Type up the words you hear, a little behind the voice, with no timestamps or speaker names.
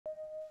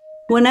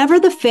Whenever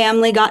the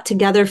family got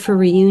together for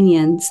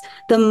reunions,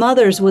 the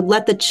mothers would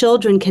let the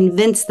children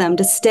convince them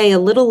to stay a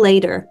little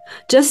later,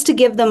 just to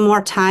give them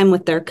more time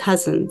with their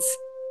cousins.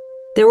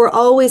 There were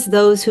always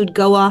those who'd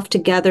go off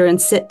together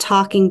and sit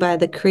talking by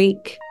the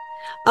creek,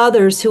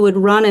 others who would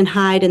run and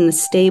hide in the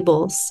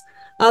stables,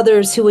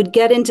 others who would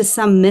get into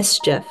some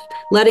mischief,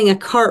 letting a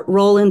cart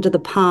roll into the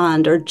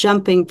pond or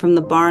jumping from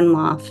the barn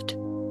loft.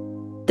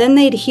 Then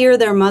they'd hear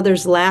their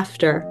mother's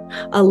laughter,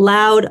 a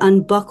loud,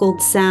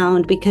 unbuckled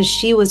sound because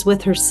she was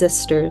with her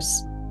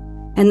sisters.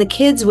 And the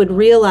kids would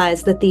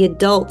realize that the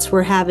adults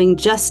were having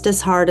just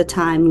as hard a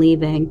time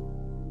leaving.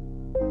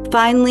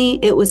 Finally,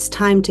 it was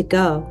time to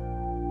go.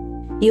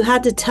 You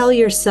had to tell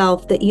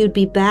yourself that you'd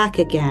be back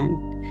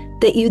again,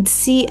 that you'd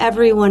see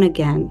everyone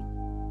again.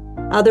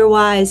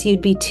 Otherwise,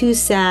 you'd be too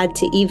sad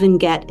to even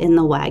get in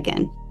the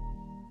wagon.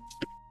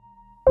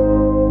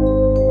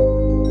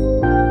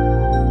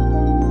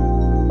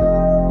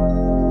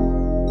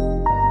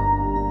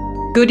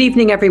 Good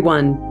evening,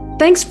 everyone.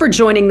 Thanks for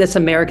joining this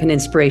American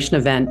Inspiration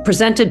event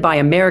presented by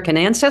American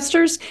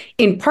Ancestors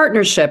in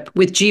partnership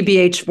with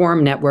GBH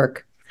Forum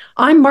Network.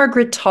 I'm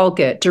Margaret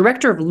Talcott,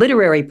 Director of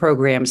Literary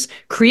Programs,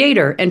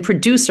 creator and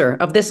producer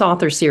of this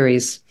author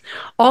series.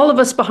 All of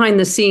us behind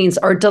the scenes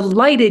are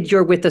delighted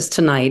you're with us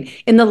tonight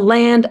in the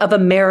land of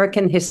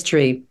American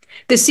history.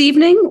 This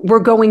evening, we're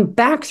going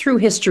back through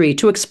history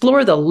to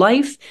explore the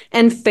life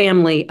and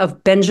family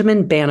of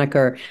Benjamin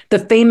Banneker, the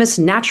famous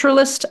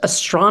naturalist,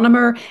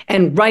 astronomer,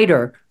 and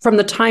writer from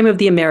the time of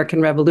the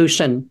American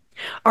Revolution.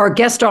 Our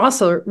guest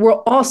author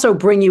will also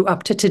bring you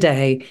up to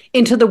today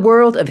into the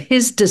world of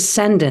his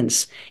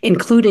descendants,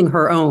 including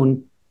her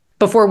own.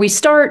 Before we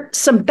start,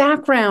 some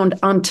background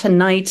on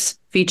tonight's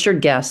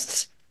featured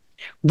guests.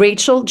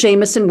 Rachel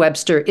Jamison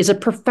Webster is a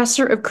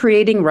professor of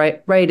creating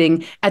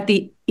writing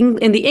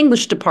in the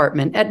English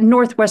department at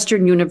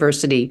Northwestern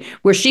University,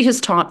 where she has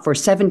taught for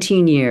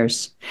 17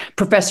 years.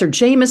 Professor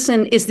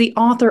Jamison is the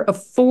author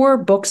of 4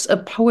 books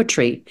of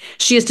poetry.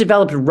 She has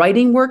developed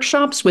writing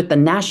workshops with the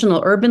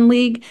National Urban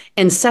League,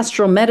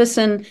 Ancestral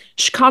Medicine,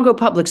 Chicago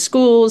Public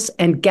Schools,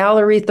 and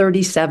Gallery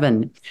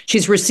 37.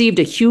 She's received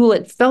a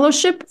Hewlett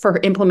Fellowship for her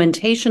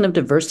implementation of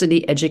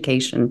diversity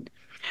education.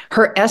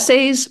 Her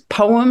essays,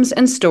 poems,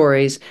 and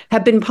stories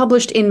have been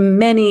published in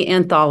many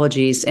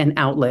anthologies and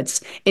outlets,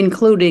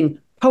 including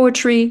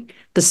Poetry,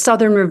 the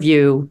Southern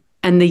Review,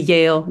 and the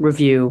Yale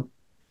Review.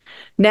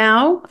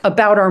 Now,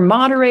 about our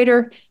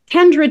moderator,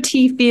 Kendra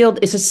Field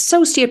is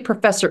Associate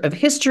Professor of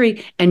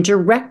History and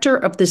Director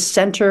of the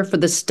Center for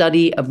the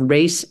Study of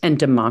Race and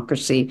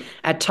Democracy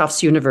at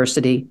Tufts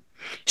University.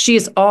 She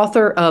is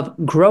author of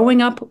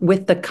Growing Up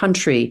with the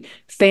Country,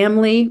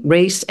 Family,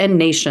 Race, and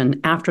Nation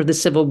After the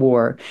Civil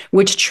War,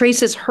 which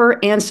traces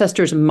her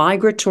ancestors'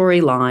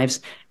 migratory lives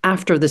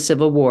after the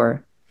Civil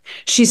War.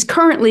 She's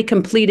currently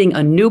completing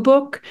a new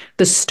book,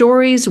 The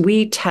Stories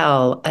We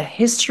Tell, A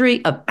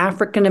History of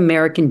African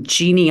American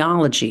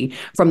Genealogy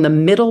from the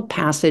Middle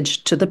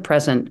Passage to the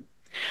Present.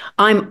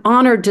 I'm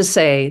honored to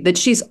say that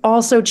she's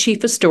also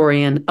chief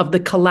historian of the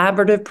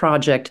collaborative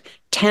project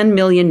 10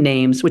 Million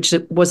Names, which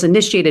was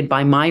initiated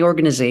by my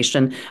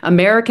organization,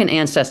 American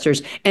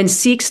Ancestors, and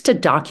seeks to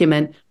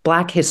document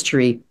Black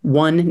history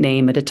one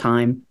name at a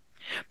time.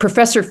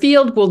 Professor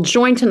Field will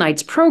join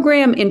tonight's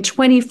program in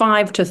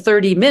 25 to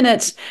 30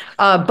 minutes.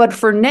 But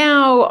for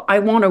now, I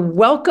want to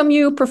welcome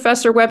you,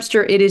 Professor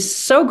Webster. It is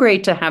so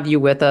great to have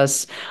you with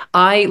us.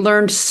 I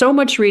learned so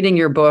much reading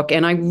your book,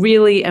 and I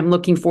really am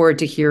looking forward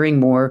to hearing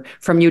more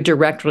from you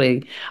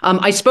directly.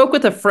 I spoke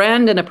with a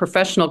friend and a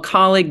professional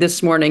colleague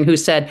this morning who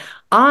said,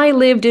 I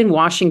lived in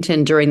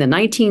Washington during the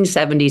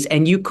 1970s,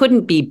 and you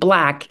couldn't be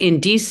Black in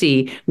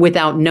D.C.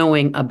 without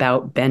knowing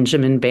about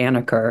Benjamin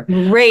Banneker.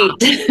 Great.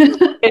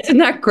 Isn't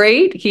that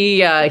great? He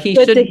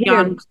should be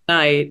on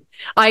tonight.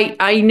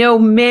 I know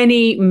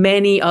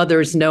many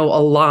others know a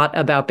lot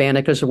about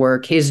Banneker's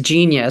work, his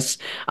genius.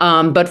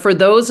 But for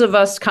those of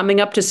us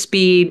coming up to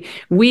speed,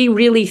 we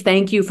really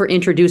thank you for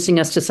introducing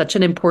us to such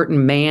an important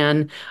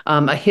man,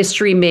 a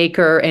history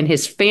maker, and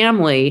his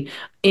family,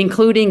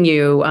 including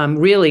you.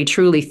 Really,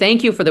 truly,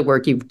 thank you for the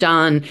work you've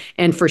done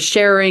and for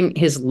sharing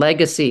his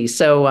legacy.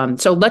 So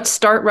let's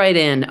start right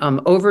in.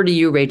 Over to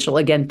you, Rachel.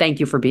 Again, thank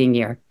you for being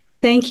here.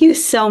 Thank you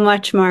so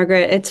much,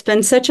 Margaret. It's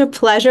been such a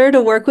pleasure to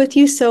work with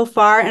you so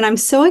far, and I'm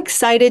so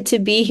excited to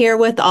be here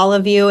with all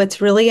of you.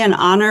 It's really an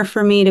honor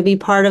for me to be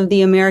part of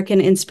the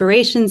American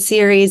Inspiration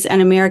Series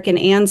and American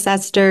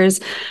Ancestors.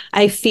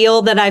 I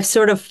feel that I've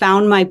sort of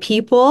found my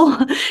people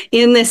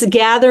in this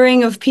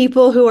gathering of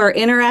people who are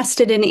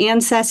interested in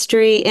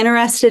ancestry,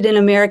 interested in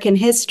American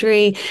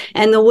history,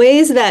 and the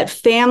ways that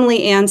family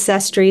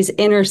ancestries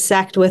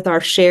intersect with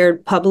our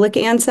shared public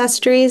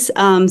ancestries.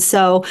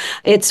 So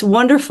it's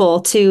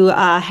wonderful to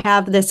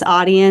have this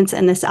audience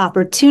and this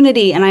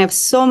opportunity. And I have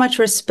so much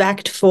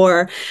respect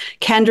for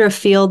Kendra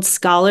Field's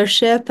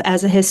scholarship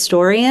as a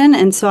historian.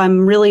 And so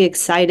I'm really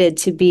excited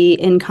to be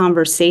in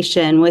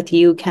conversation with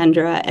you,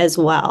 Kendra, as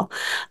well.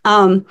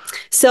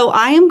 So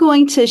I am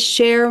going to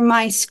share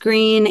my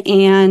screen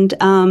and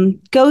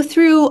go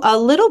through a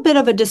little bit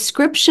of a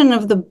description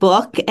of the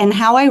book and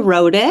how I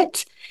wrote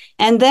it.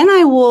 And then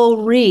I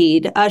will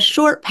read a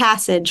short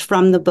passage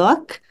from the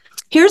book.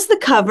 Here's the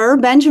cover,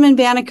 Benjamin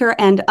Banneker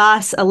and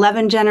Us,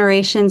 11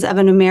 Generations of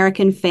an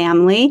American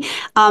Family.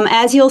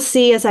 As you'll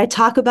see as I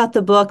talk about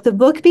the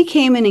book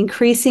became an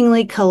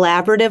increasingly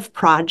collaborative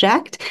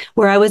project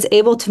where I was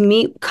able to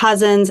meet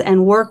cousins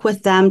and work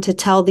with them to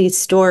tell these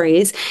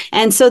stories.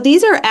 And so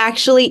these are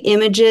actually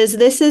images.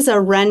 This is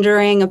a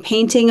rendering, a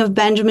painting of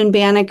Benjamin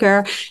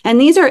Banneker, and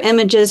these are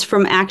images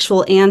from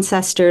actual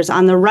ancestors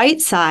on the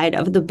right side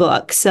of the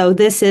book. So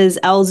this is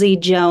Elsie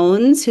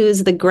Jones,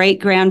 who's the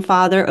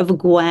great-grandfather of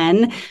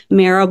Gwen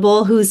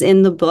Marable, who's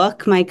in the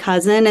book, my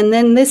cousin. And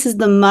then this is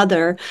the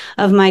mother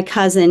of my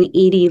cousin,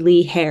 Edie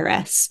Lee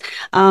Harris.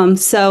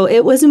 So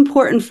it was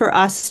important for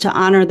us to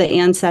honor the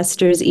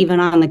ancestors even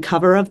on the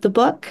cover of the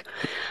book.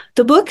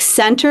 The book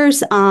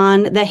centers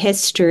on the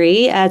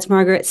history, as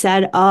Margaret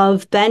said,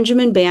 of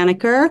Benjamin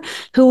Banneker,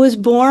 who was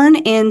born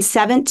in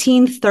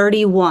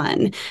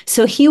 1731.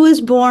 So he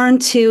was born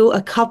to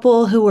a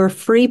couple who were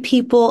free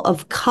people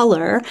of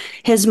color.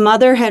 His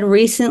mother had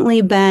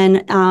recently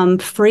been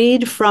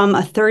freed from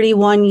a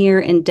 31-year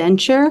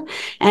indenture,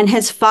 and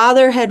his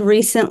father had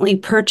recently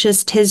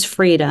purchased his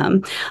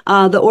freedom.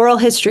 The oral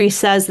history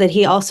says that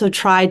he also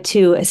tried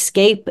to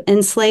escape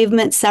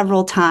enslavement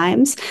several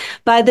times.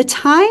 By the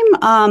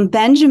time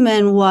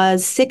Benjamin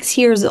was 6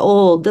 years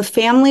old, the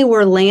family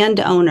were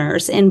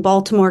landowners in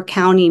Baltimore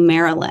County,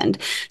 Maryland.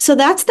 So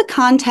that's the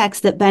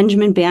context that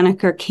Benjamin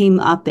Banneker came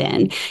up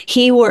in.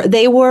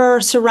 They were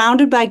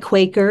surrounded by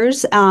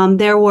Quakers.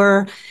 There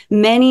were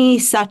many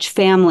such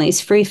families,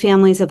 free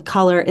families of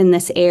color in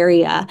this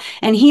area.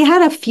 And he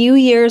had a few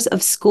years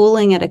of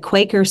schooling at a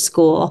Quaker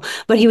school,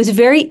 but he was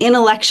very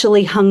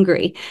intellectually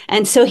hungry.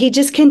 And so he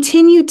just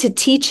continued to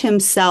teach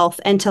himself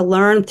and to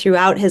learn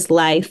throughout his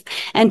life.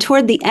 And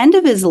toward the end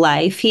of his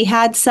life, he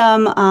had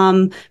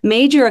some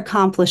major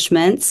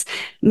accomplishments.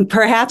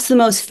 Perhaps the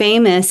most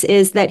famous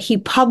is that he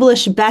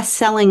published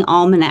best-selling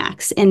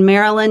almanacs in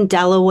Maryland,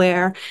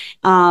 Delaware,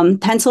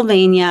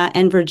 Pennsylvania,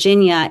 and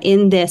Virginia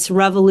in this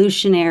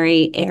revolutionary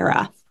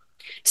era.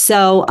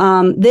 So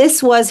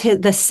this was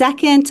the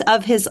second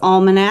of his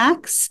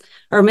almanacs,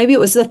 or maybe it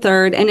was the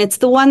third, and it's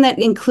the one that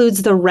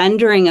includes the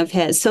rendering of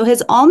his. So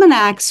his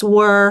almanacs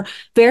were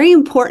very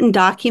important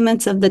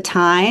documents of the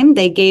time.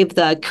 They gave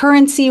the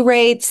currency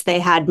rates, they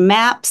had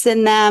maps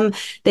in them,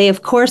 they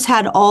of course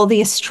had all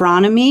the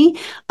astronomy,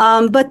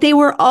 but they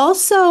were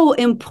also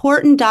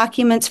important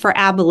documents for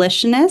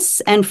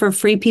abolitionists and for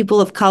free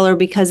people of color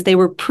because they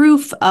were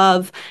proof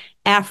of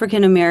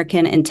African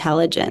American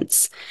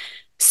intelligence.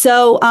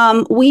 So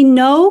we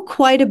know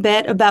quite a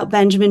bit about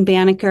Benjamin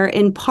Banneker,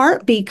 in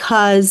part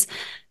because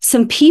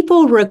some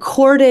people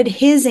recorded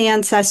his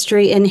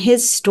ancestry and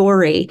his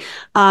story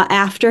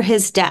after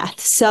his death.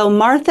 So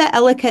Martha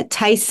Ellicott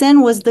Tyson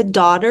was the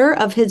daughter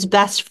of his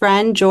best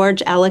friend,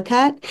 George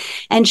Ellicott,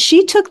 and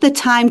she took the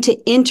time to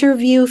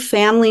interview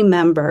family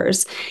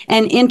members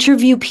and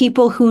interview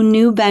people who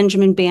knew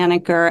Benjamin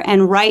Banneker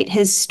and write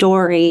his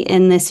story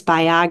in this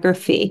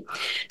biography.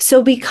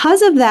 So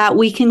because of that,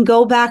 we can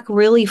go back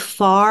really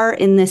far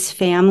in this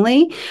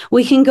family.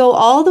 We can go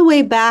all the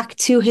way back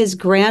to his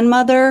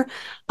grandmother,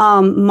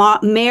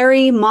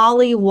 Mary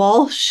Molly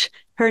Walsh.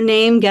 Her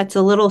name gets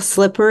a little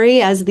slippery,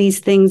 as these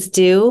things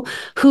do,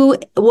 who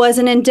was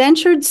an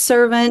indentured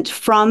servant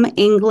from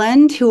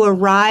England who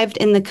arrived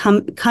in the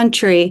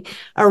country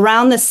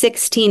around the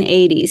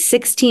 1680s,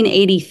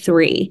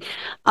 1683.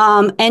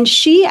 And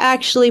she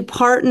actually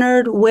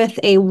partnered with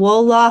a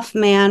Wolof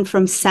man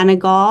from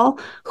Senegal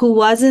who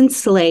was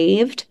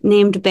enslaved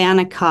named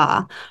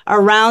Banneker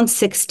around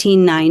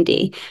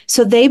 1690.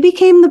 So they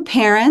became the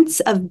parents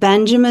of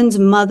Benjamin's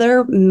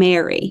mother,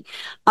 Mary.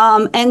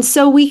 And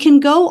so we can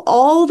go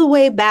all the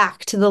way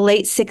back to the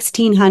late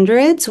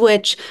 1600s,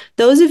 which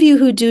those of you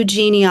who do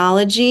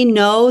genealogy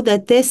know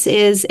that this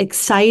is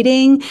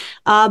exciting,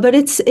 but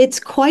it's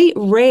quite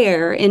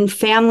rare in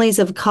families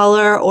of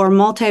color or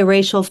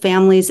multiracial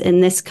families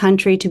in this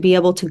country to be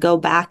able to go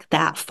back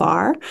that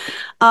far.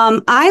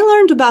 I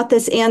learned about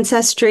this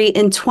ancestry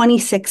in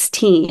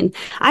 2016.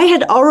 I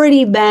had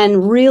already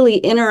been really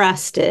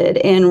interested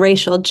in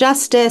racial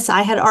justice.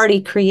 I had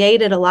already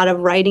created a lot of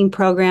writing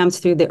programs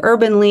through the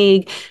Urban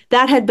League.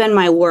 That had been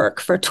my work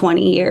for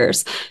 20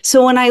 years.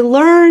 So when I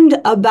learned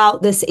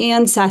about this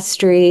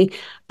ancestry,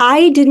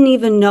 I didn't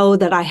even know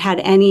that I had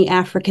any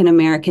African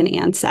American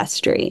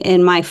ancestry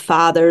in my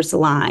father's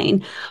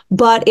line,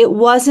 but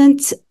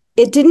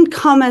it didn't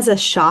come as a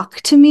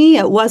shock to me.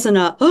 It wasn't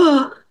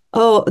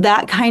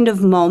that kind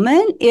of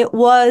moment. It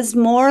was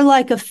more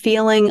like a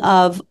feeling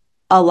of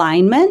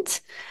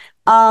alignment.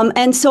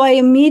 And so I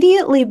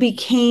immediately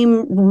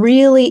became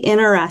really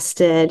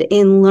interested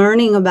in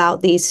learning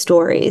about these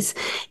stories.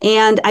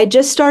 And I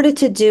just started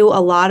to do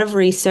a lot of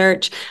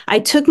research. I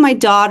took my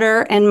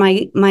daughter and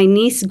my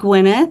niece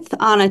Gwyneth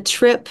on a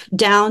trip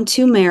down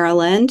to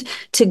Maryland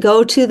to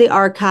go to the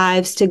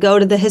archives, to go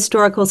to the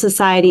Historical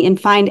Society and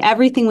find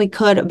everything we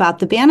could about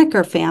the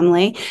Banneker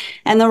family.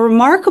 And the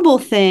remarkable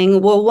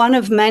thing, well, one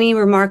of many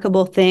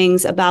remarkable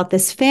things about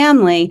this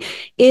family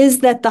is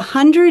that the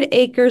 100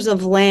 acres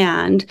of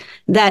land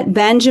that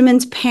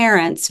Benjamin's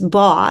parents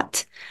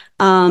bought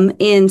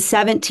in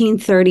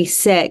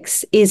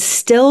 1736 is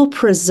still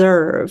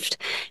preserved.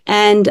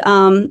 And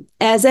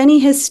as any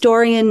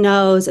historian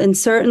knows, and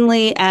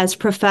certainly as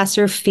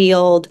Professor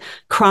Field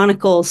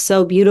chronicles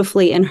so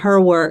beautifully in her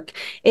work,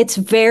 it's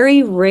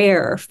very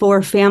rare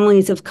for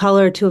families of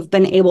color to have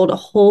been able to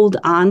hold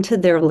on to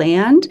their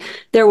land.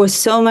 There was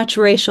so much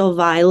racial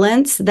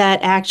violence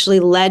that actually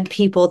led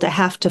people to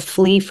have to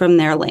flee from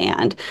their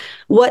land.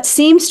 What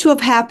seems to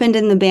have happened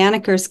in the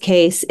Banneker's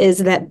case is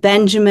that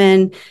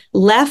Benjamin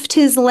left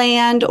his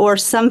land, or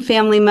some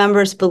family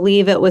members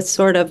believe it was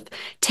sort of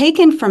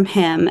taken from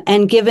him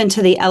and given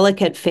to the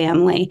Ellicott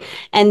family,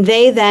 and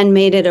they then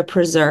made it a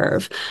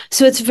preserve.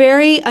 So it's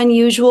very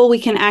unusual. We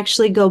can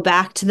actually go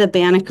back to the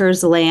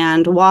Banneker's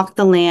land, walk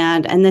the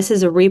land, and this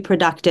is a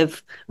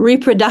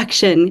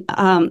reproduction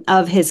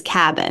of his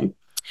cabin.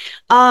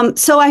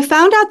 So I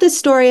found out this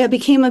story. I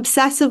became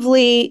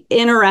obsessively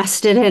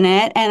interested in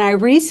it, and I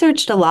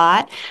researched a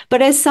lot.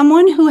 But as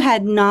someone who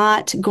had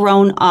not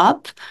grown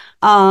up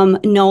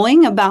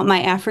knowing about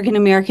my African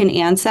American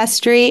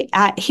ancestry,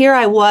 here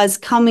I was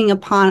coming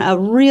upon a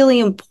really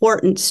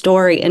important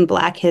story in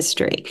Black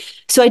history.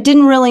 So I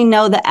didn't really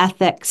know the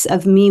ethics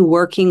of me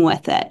working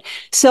with it.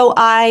 So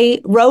I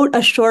wrote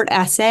a short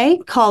essay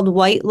called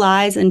White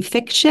Lies and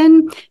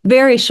Fiction,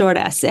 very short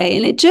essay.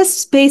 And it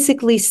just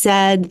basically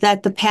said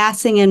that the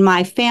passing in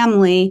my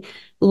family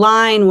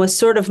line was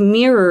sort of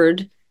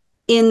mirrored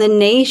in the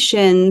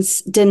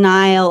nation's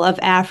denial of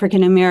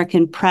African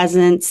American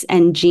presence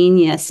and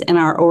genius in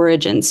our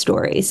origin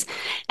stories.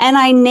 And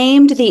I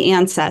named the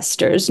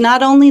ancestors,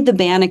 not only the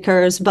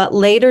Bannekers, but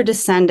later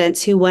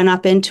descendants who went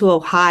up into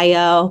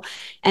Ohio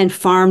and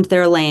farmed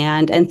their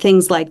land and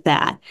things like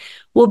that.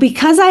 Well,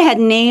 because I had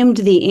named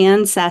the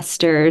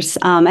ancestors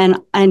and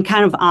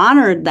kind of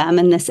honored them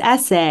in this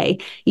essay,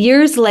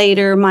 years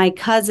later, my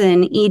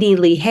cousin Edie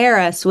Lee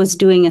Harris was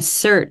doing a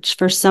search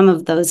for some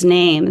of those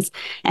names,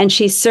 and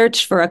she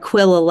searched for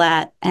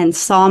Aquilolette and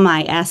saw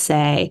my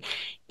essay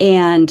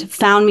and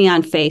found me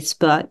on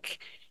Facebook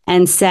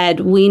and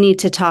said, "We need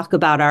to talk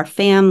about our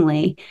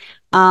family."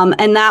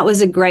 And that was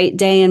a great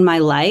day in my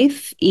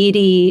life.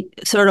 Edie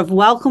sort of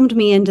welcomed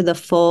me into the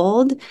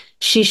fold.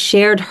 She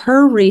shared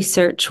her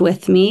research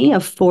with me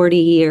of 40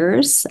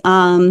 years,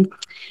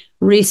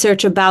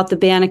 research about the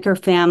Banneker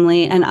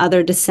family and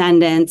other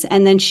descendants.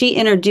 And then she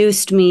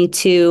introduced me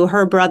to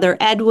her brother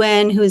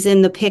Edwin, who's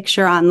in the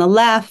picture on the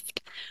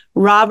left,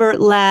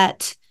 Robert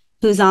Lett,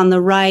 who's on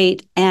the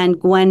right, and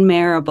Gwen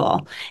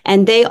Marable.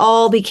 And they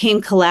all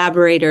became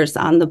collaborators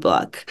on the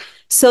book.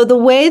 So the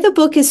way the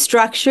book is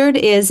structured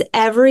is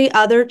every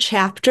other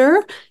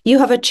chapter, you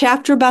have a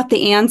chapter about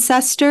the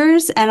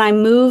ancestors, and I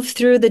move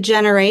through the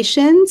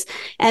generations,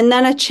 and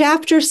then a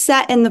chapter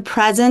set in the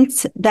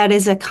present that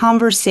is a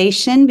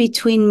conversation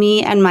between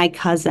me and my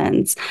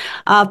cousins,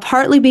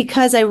 partly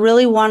because I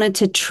really wanted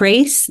to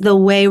trace the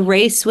way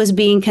race was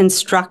being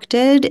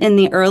constructed in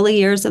the early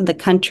years of the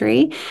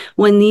country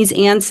when these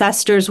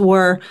ancestors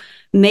were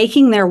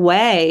making their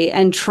way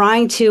and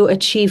trying to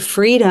achieve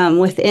freedom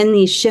within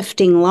these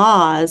shifting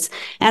laws.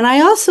 And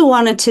I also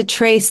wanted to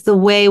trace the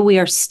way we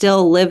are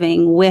still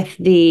living with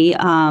the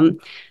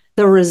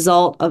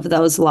result of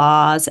those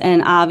laws,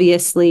 and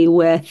obviously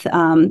with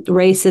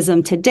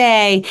racism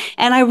today.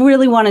 And I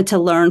really wanted to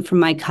learn from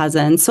my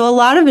cousins. So a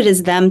lot of it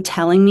is them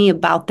telling me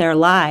about their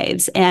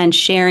lives and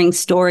sharing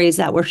stories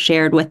that were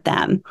shared with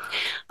them.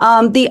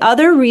 The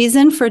other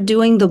reason for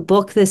doing the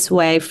book this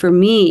way for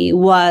me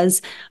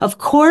was, of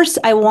course,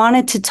 I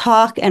wanted to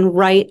talk and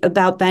write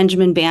about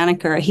Benjamin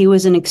Banneker. He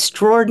was an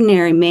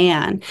extraordinary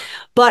man,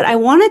 but I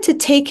wanted to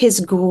take his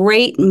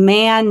great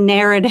man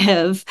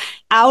narrative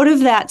out of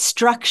that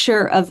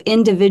structure of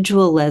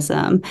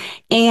individualism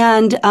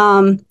and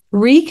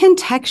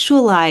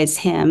recontextualize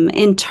him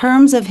in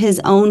terms of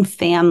his own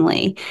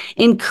family,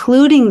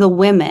 including the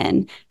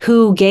women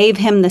who gave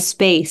him the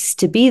space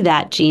to be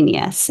that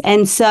genius.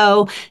 And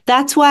so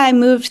that's why I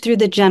moved through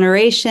the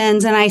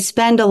generations, and I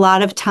spend a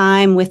lot of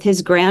time with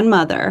his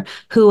grandmother,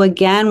 who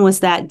again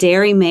was that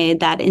dairymaid,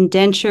 that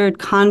indentured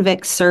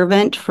convict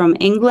servant from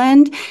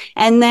England,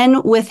 and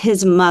then with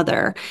his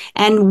mother.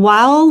 And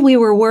while we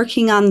were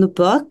working on the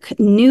book,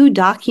 new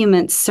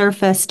documents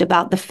surfaced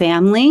about the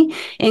family,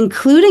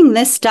 including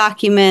this document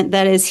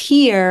that is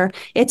here.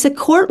 It's a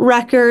court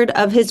record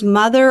of his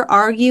mother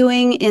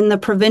arguing in the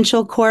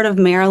Provincial Court of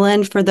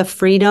Maryland for the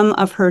freedom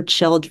of her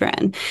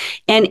children.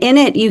 And in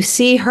it, you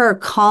see her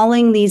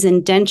calling these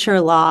indenture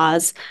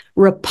laws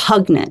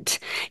repugnant.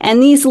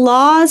 And these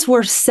laws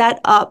were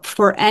set up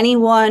for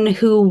anyone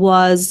who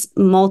was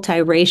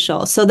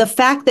multiracial. So the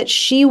fact that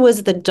she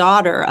was the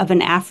daughter of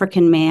an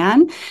African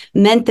man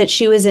meant that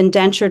she was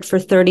indentured for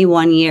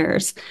 31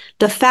 years.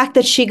 The fact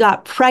that she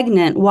got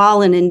pregnant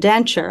while in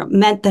indenture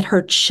meant that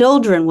her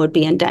children would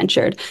be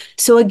indentured.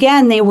 So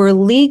again, they were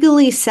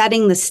legally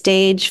setting the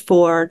stage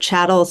for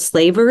chattel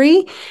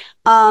slavery.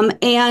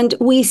 And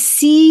we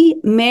see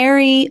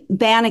Mary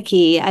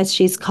Banneker, as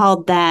she's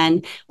called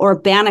then, or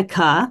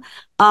Banneker.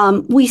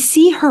 We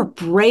see her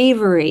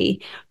bravery,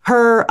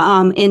 her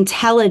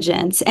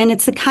intelligence, and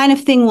it's the kind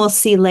of thing we'll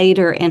see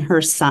later in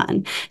her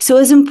son. So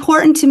it's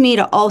important to me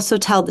to also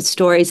tell the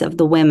stories of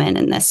the women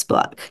in this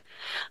book.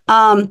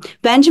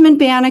 Benjamin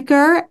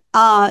Banneker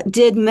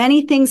did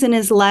many things in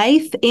his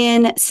life.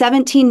 In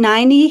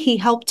 1790, he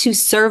helped to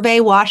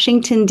survey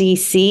Washington,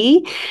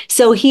 D.C.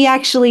 So he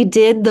actually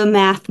did the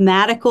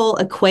mathematical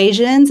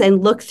equations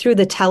and looked through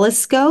the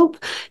telescope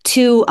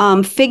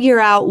to figure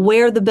out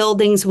where the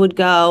buildings would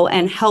go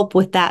and help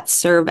with that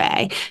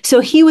survey. So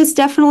he was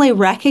definitely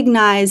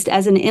recognized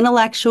as an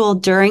intellectual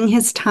during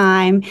his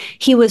time.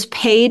 He was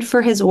paid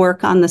for his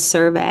work on the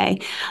survey.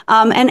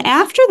 And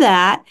after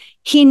that,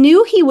 he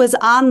knew he was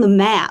on the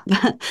map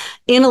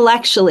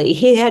intellectually.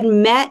 He had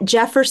met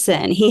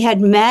Jefferson. He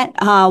had met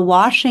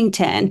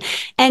Washington.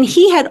 And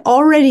he had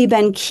already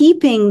been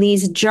keeping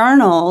these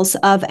journals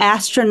of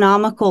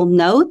astronomical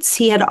notes.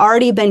 He had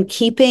already been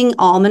keeping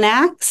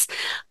almanacs.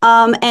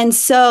 And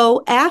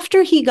so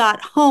after he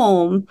got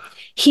home,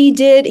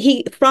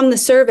 from the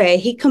survey,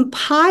 he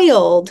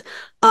compiled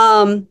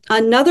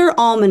another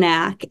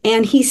almanac,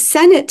 and he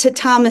sent it to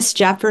Thomas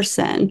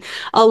Jefferson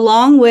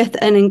along with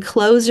an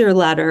enclosure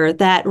letter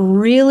that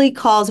really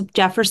calls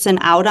Jefferson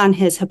out on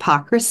his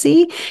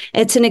hypocrisy.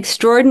 It's an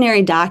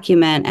extraordinary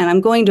document, and I'm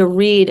going to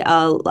read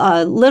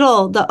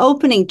the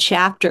opening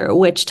chapter,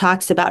 which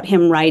talks about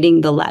him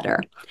writing the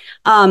letter.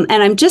 And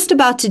I'm just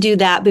about to do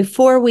that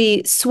before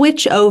we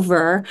switch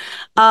over.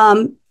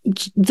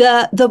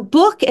 The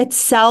book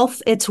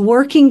itself, its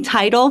working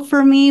title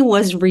for me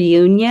was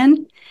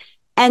Reunion.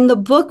 And the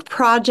book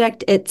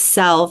project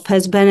itself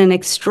has been an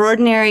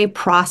extraordinary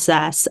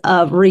process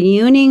of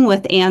reuniting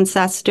with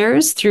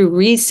ancestors through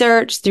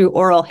research, through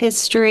oral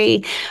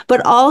history,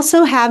 but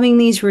also having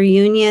these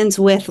reunions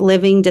with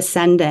living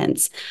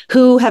descendants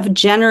who have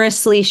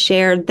generously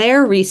shared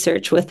their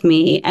research with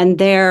me and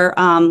their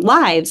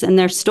lives and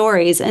their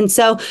stories. And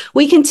so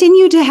we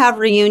continue to have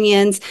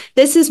reunions.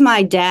 This is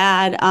my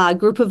dad. A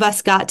group of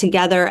us got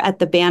together at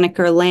the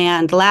Banneker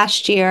land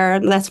last year.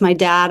 That's my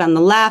dad on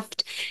the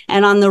left,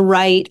 and on the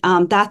right,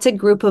 that's a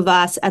group of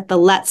us at the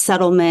Lett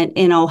settlement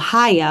in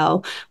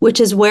Ohio, which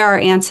is where our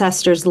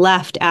ancestors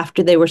left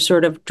after they were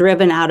sort of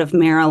driven out of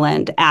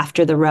Maryland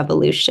after the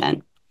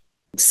Revolution.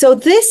 So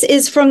this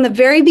is from the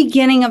very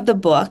beginning of the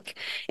book.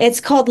 It's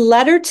called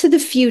Letter to the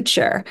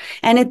Future.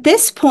 And at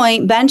this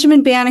point,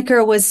 Benjamin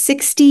Banneker was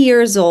 60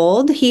 years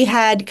old. He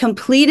had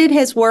completed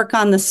his work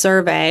on the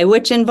survey,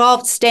 which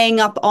involved staying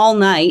up all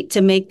night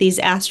to make these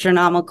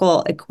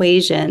astronomical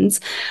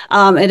equations.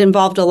 It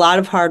involved a lot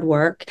of hard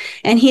work.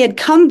 And he had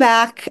come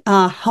back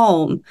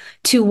home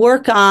to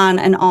work on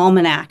an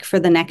almanac for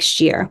the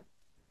next year.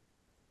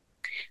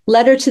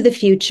 Letter to the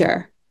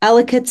Future.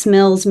 Ellicott's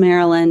Mills,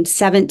 Maryland,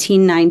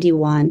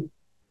 1791.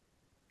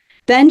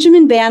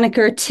 Benjamin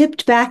Banneker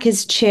tipped back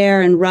his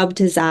chair and rubbed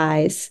his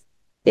eyes.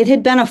 It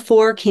had been a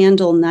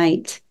 4-candle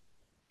night.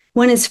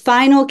 When his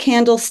final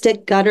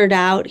candlestick guttered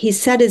out, he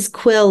set his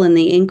quill in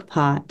the ink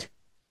pot.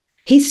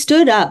 He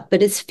stood up,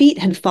 but his feet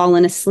had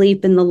fallen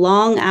asleep in the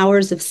long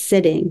hours of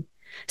sitting,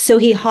 so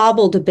he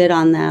hobbled a bit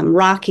on them,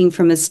 rocking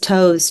from his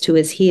toes to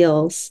his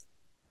heels.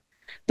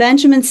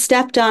 Benjamin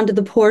stepped onto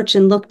the porch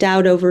and looked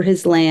out over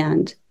his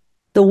land.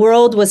 The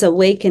world was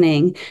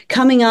awakening,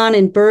 coming on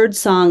in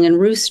birdsong and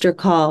rooster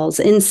calls,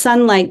 in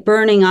sunlight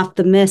burning off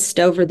the mist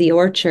over the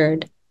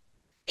orchard.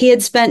 He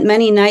had spent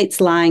many nights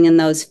lying in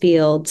those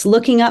fields,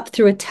 looking up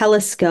through a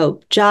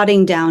telescope,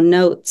 jotting down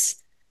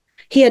notes.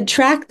 He had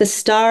tracked the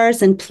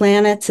stars and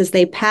planets as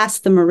they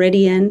passed the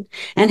meridian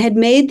and had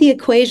made the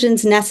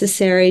equations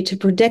necessary to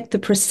predict the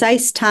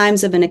precise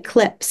times of an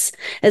eclipse,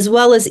 as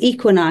well as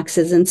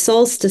equinoxes and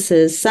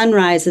solstices,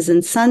 sunrises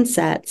and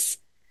sunsets.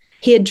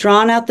 He had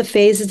drawn out the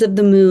phases of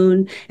the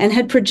moon and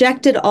had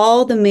projected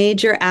all the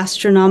major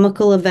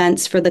astronomical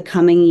events for the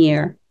coming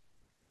year.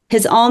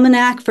 His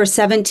almanac for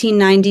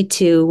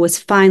 1792 was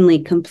finally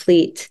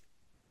complete.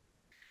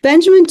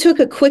 Benjamin took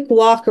a quick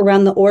walk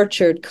around the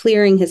orchard,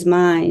 clearing his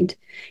mind.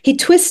 He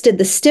twisted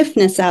the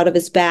stiffness out of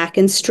his back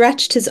and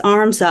stretched his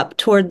arms up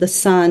toward the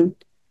sun.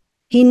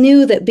 He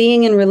knew that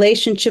being in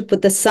relationship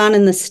with the sun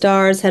and the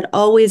stars had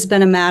always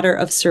been a matter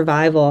of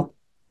survival.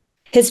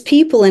 His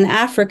people in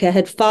Africa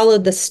had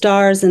followed the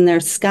stars in their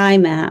sky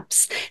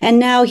maps, and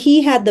now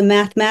he had the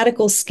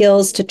mathematical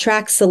skills to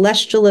track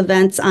celestial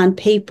events on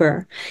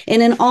paper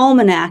in an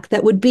almanac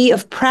that would be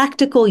of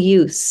practical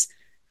use.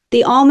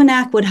 The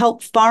almanac would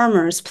help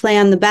farmers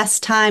plan the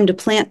best time to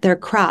plant their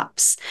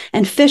crops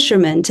and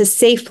fishermen to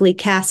safely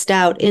cast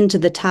out into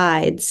the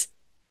tides.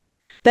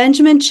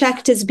 Benjamin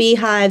checked his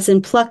beehives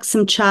and plucked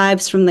some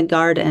chives from the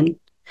garden.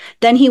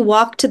 Then he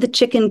walked to the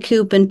chicken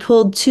coop and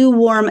pulled 2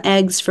 warm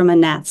eggs from a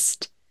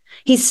nest.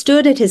 He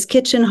stood at his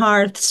kitchen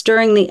hearth,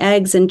 stirring the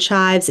eggs and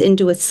chives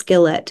into a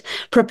skillet,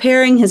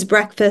 preparing his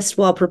breakfast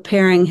while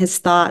preparing his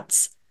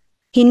thoughts.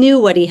 He knew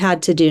what he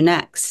had to do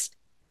next.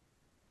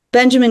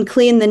 Benjamin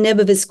cleaned the nib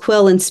of his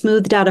quill and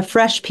smoothed out a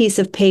fresh piece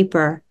of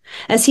paper.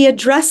 As he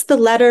addressed the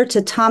letter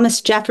to Thomas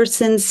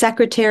Jefferson,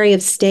 Secretary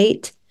of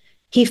State,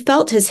 he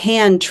felt his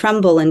hand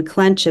tremble and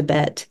clench a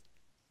bit.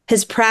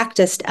 His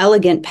practiced,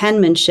 elegant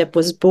penmanship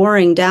was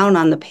boring down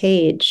on the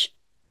page.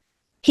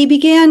 He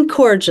began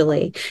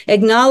cordially,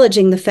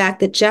 acknowledging the fact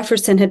that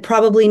Jefferson had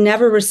probably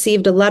never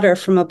received a letter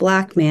from a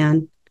Black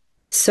man.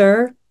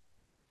 Sir,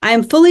 I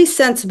am fully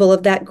sensible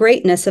of that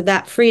greatness of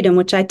that freedom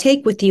which I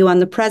take with you on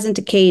the present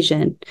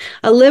occasion,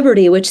 a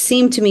liberty which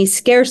seemed to me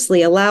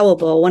scarcely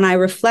allowable when I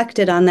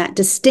reflected on that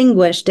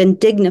distinguished and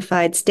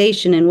dignified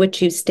station in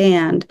which you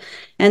stand,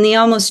 and the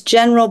almost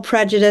general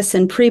prejudice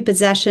and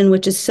prepossession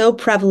which is so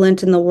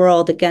prevalent in the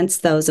world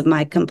against those of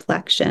my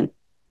complexion.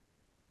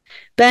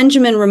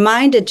 Benjamin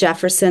reminded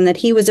Jefferson that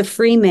he was a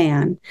free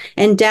man,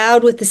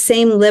 endowed with the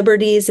same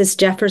liberties as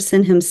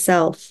Jefferson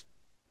himself.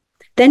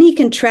 Then he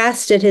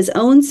contrasted his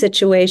own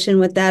situation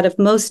with that of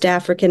most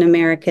African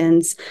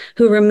Americans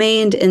who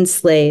remained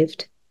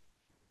enslaved.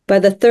 By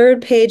the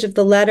 3rd page of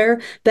the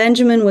letter,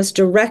 Benjamin was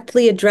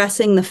directly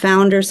addressing the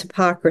founder's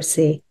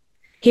hypocrisy.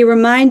 He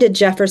reminded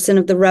Jefferson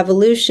of the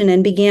Revolution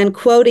and began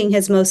quoting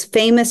his most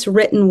famous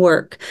written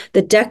work,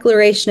 the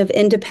Declaration of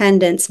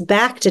Independence,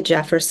 back to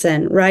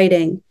Jefferson,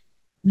 writing,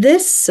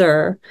 "This,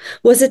 sir,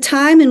 was a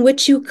time in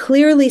which you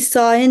clearly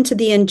saw into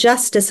the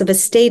injustice of a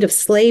state of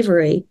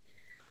slavery,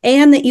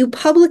 and that you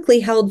publicly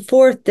held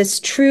forth this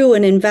true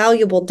and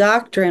invaluable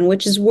doctrine,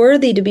 which is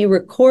worthy to be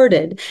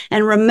recorded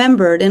and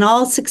remembered in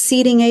all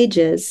succeeding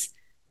ages.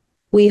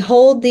 We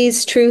hold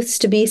these truths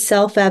to be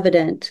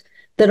self-evident,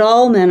 that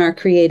all men are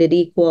created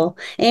equal,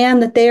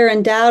 and that they are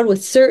endowed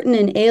with certain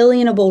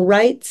inalienable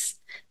rights,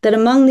 that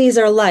among these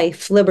are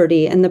life,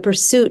 liberty, and the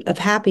pursuit of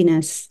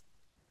happiness.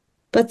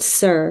 But,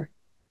 sir,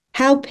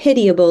 how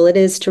pitiable it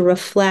is to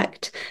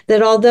reflect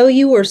that although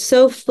you were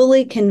so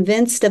fully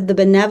convinced of the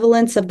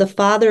benevolence of the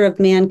Father of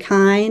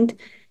mankind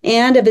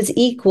and of his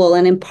equal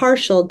and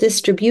impartial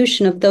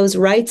distribution of those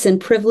rights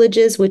and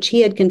privileges which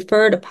he had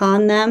conferred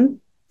upon them,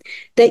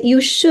 that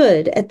you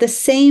should at the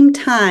same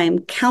time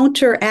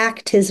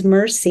counteract his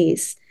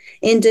mercies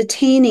in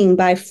detaining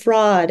by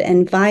fraud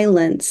and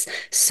violence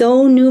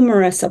so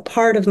numerous a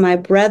part of my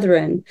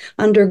brethren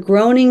under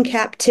groaning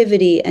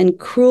captivity and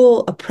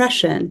cruel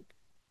oppression,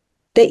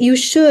 that you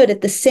should at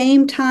the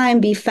same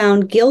time be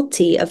found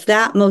guilty of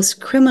that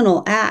most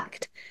criminal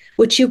act,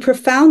 which you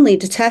profoundly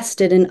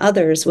detested in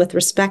others with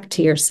respect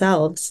to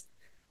yourselves."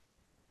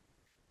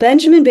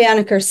 Benjamin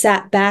Banneker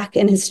sat back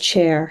in his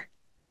chair.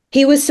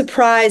 He was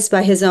surprised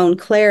by his own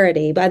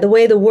clarity, by the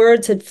way the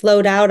words had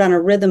flowed out on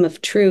a rhythm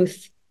of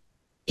truth.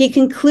 He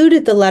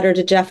concluded the letter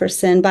to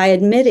Jefferson by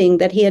admitting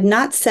that he had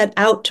not set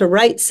out to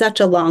write such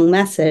a long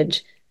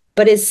message,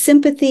 but his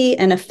sympathy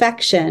and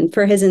affection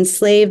for his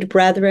enslaved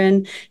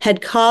brethren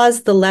had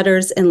caused the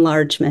letter's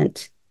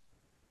enlargement.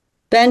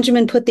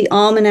 Benjamin put the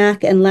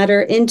almanac and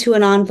letter into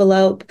an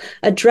envelope,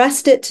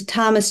 addressed it to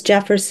Thomas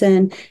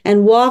Jefferson,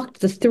 and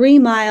walked the 3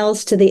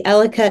 miles to the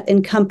Ellicott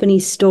and Company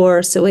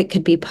store so it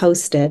could be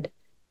posted.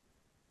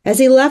 As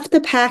he left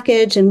the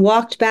package and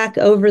walked back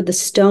over the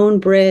stone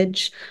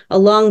bridge,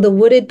 along the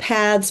wooded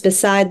paths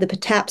beside the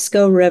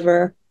Patapsco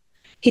River,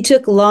 he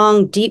took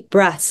long, deep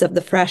breaths of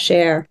the fresh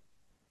air.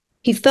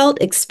 He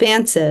felt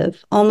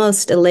expansive,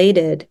 almost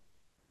elated.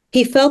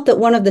 He felt that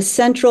one of the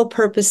central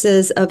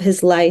purposes of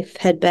his life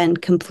had been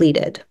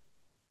completed.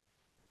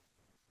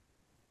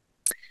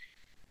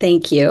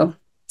 Thank you.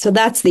 So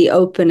that's the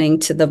opening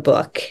to the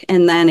book.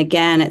 And then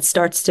again, it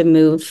starts to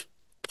move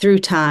through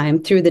time,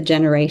 through the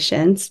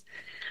generations.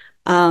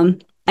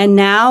 And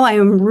now I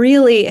am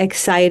really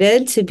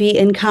excited to be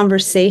in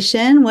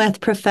conversation with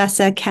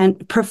Professor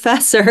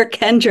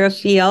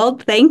Kendra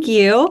Field. Thank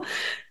you.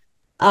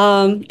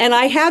 And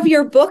I have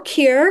your book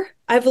here.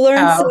 I've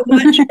learned so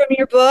much from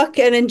your book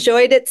and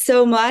enjoyed it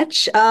so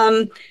much.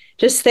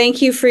 Just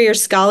thank you for your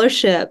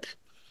scholarship.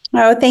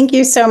 Oh, thank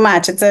you so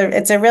much.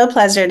 It's a real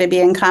pleasure to be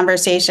in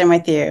conversation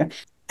with you.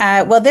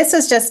 Well, this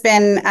has just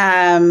been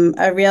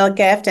a real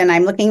gift, and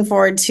I'm looking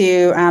forward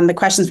to the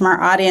questions from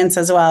our audience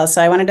as well.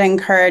 So I wanted to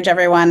encourage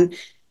everyone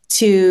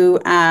to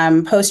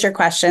post your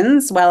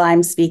questions while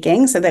I'm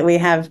speaking so that we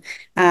have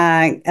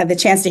the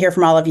chance to hear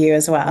from all of you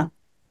as well.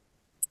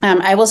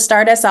 I will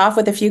start us off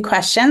with a few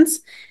questions.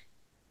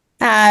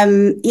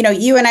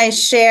 You and I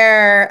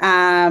share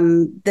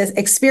this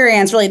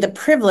experience, really the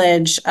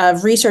privilege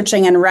of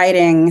researching and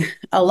writing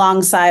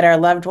alongside our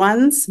loved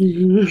ones.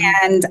 Mm-hmm.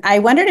 And I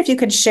wondered if you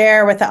could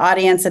share with the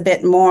audience a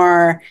bit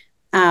more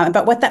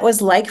about what that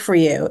was like for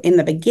you in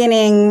the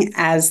beginning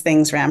as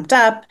things ramped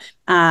up,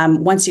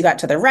 once you got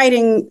to the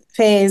writing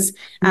phase.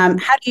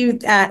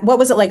 What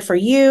was it like for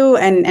you,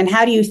 and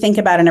how do you think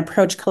about and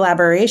approach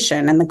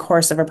collaboration in the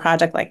course of a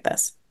project like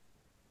this?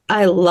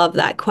 I love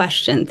that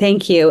question.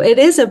 Thank you. It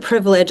is a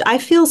privilege. I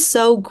feel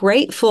so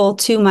grateful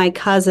to my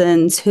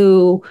cousins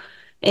who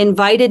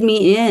invited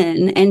me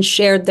in and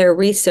shared their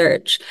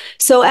research.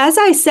 So as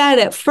I said,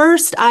 at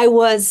first I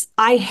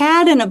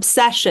had an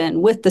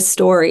obsession with the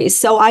stories.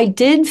 So I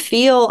did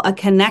feel a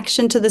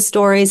connection to the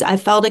stories. I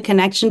felt a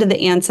connection to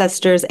the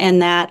ancestors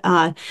and that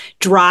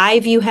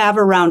drive you have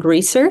around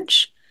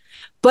research.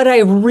 But I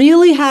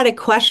really had a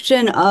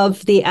question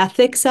of the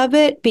ethics of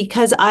it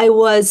because I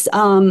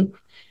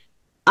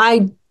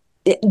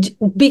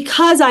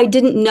because I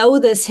didn't know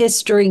this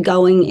history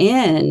going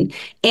in,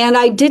 and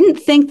I didn't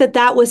think that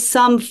that was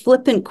some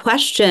flippant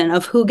question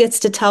of who gets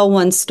to tell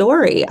one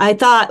story. I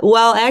thought,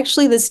 well,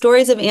 actually, the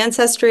stories of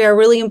ancestry are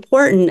really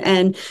important,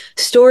 and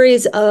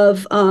stories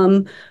of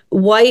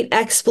white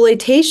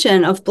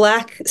exploitation of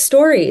Black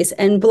stories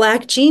and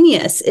Black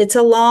genius. It's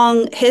a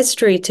long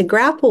history to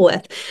grapple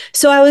with.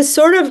 So I was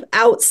sort of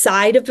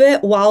outside of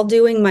it while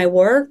doing my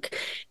work.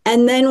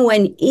 And then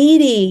when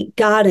Edie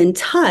got in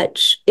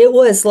touch, it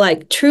was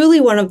like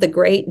truly one of the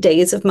great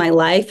days of my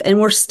life.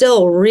 And we're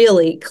still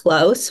really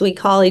close. We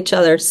call each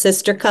other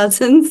sister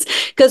cousins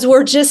because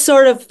we're just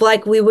sort of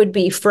like we would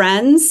be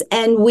friends.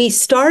 And we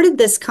started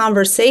this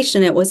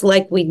conversation. It was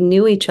like we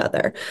knew each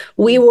other.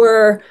 We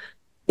were,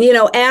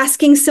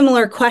 asking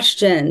similar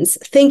questions,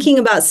 thinking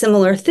about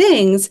similar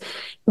things.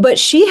 But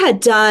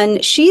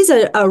she's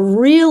a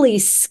really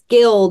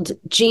skilled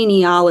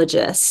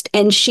genealogist,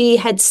 and she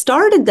had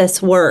started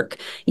this work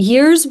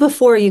years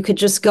before you could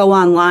just go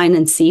online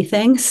and see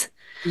things.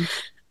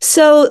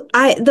 So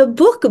the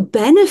book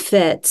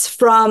benefits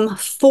from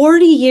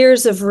 40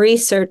 years of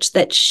research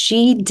that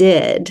she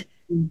did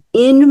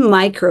in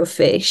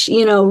microfiche,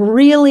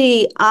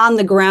 really on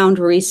the ground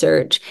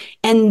research.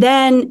 And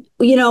then,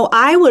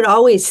 I would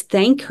always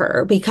thank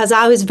her because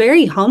I was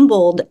very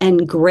humbled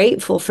and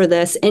grateful for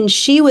this. And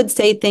she would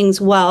say things,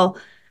 well,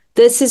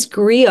 this is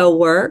griot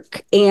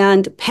work.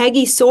 And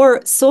Peggy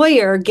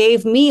Sawyer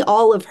gave me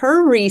all of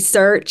her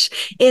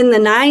research in the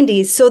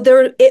 90s. So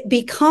it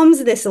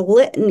becomes this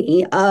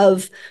litany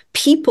of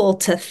people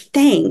to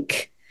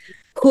thank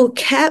who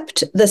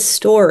kept the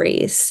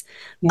stories.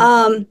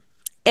 Yeah.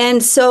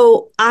 And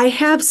so I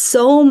have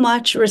so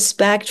much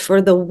respect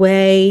for the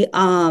way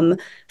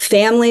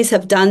families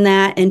have done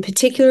that, and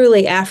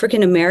particularly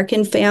African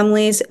American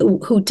families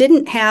who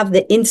didn't have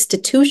the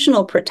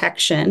institutional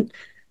protection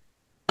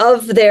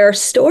of their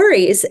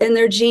stories and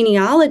their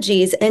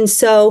genealogies. And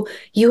so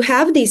you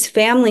have these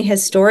family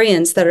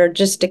historians that are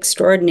just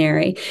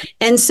extraordinary.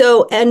 And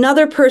so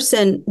another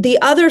person,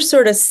 the other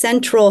sort of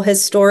central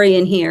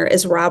historian here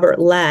is Robert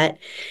Lett.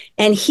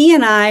 And he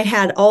and I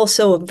had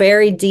also a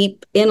very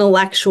deep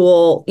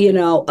intellectual,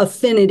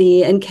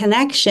 affinity and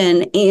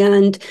connection.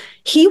 And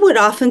he would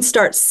often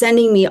start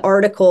sending me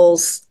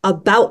articles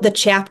about the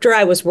chapter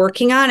I was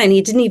working on, and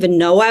he didn't even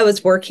know I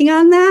was working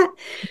on that.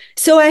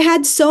 So I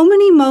had so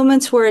many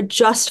moments where it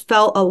just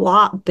felt a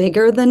lot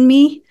bigger than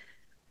me.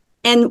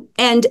 And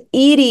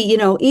Edie,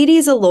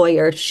 Edie's a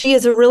lawyer. She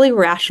is a really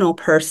rational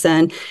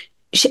person.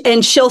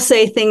 And she'll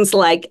say things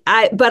like,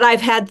 but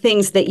I've had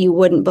things that you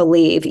wouldn't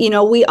believe.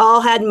 We all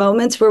had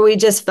moments where we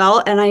just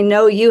felt, and I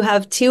know you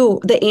have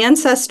too, the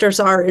ancestors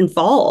are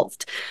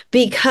involved,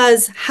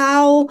 because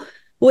how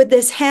would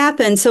this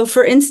happen? So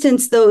for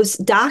instance, those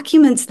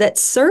documents that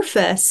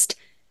surfaced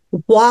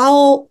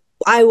while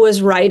I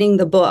was writing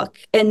the book,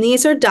 and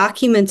these are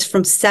documents from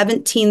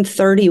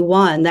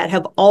 1731 that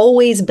have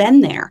always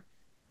been there,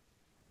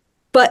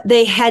 but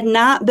they had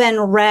not been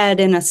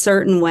read in a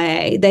certain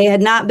way. They had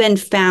not been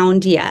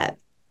found yet.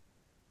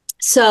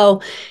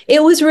 So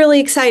it was really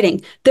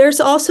exciting. There's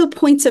also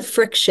points of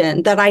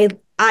friction that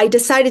I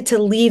decided to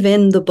leave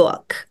in the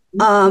book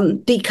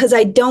because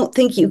I don't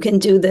think you can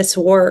do this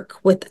work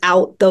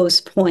without those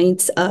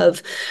points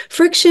of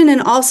friction,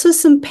 and also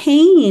some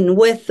pain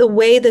with the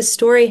way the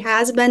story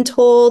has been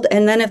told.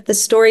 And then if the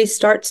story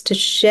starts to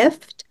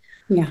shift.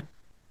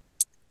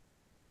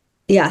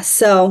 Yeah.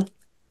 So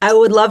I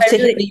would love to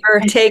hear your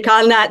take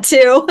on that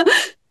too.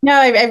 No,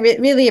 I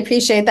really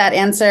appreciate that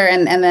answer,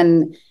 and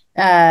then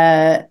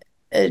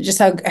just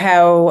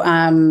how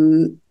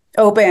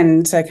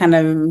open to kind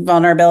of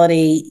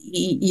vulnerability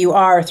you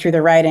are through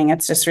the writing.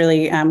 It's just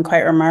really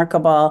quite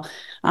remarkable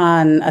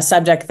on a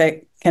subject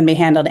that can be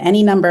handled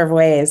any number of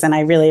ways, and I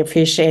really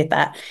appreciate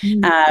that.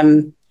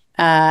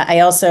 I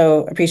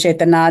also appreciate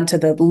the nod to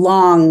the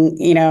long,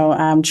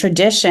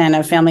 tradition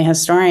of family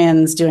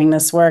historians doing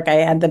this work. I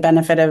had the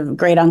benefit of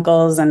great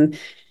uncles and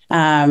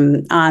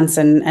aunts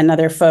and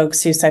other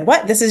folks who said,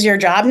 "What? This is your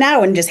job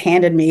now?" and just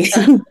handed me,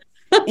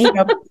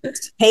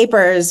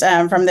 papers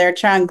from their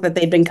trunk that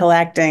they'd been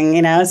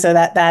collecting. So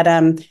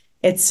that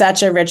it's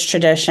such a rich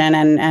tradition,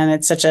 and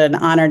it's such an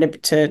honor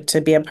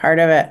to be a part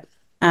of it.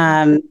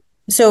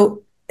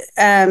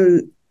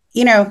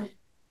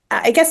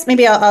 I guess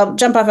maybe I'll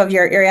jump off of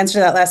your answer to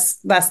that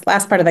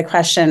last part of the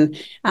question.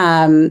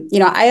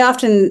 I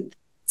often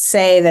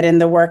say that in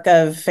the work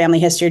of family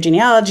history or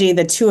genealogy,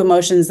 the two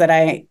emotions that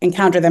I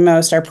encounter the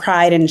most are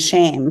pride and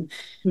shame.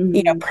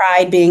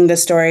 Pride being the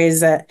stories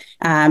that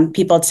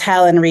people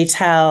tell and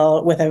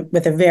retell with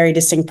a very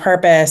distinct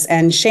purpose,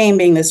 and shame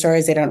being the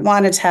stories they don't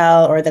want to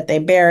tell, or that they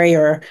bury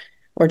or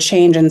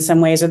change in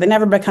some ways, or they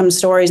never become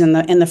stories in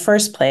the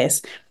first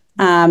place.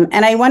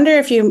 And I wonder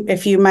if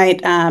you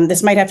might,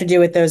 this might have to do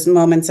with those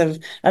moments of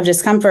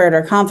discomfort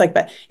or conflict,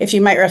 but if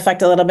you might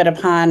reflect a little bit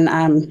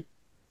upon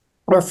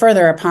or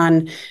further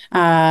upon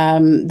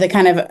the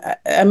kind of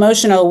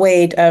emotional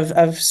weight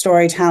of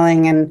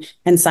storytelling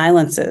and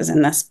silences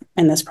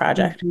in this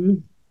project.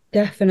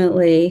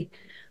 Definitely.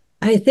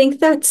 I think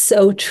that's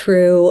so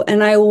true.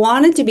 And I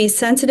wanted to be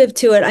sensitive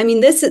to it. I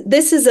mean, this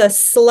is a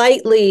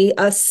slightly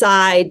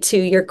aside to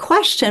your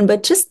question,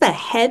 but just the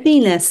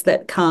heaviness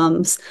that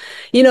comes.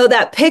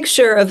 That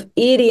picture of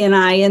Edie and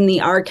I in the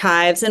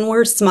archives, and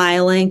we're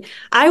smiling.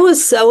 I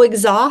was so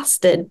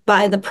exhausted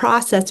by the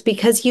process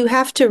because you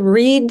have to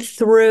read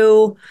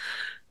through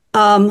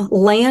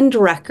land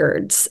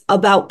records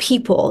about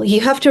people.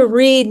 You have to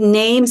read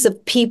names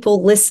of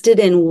people listed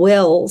in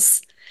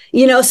wills.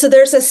 So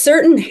there's a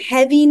certain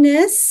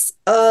heaviness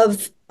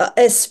of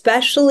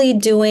especially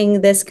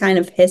doing this kind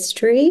of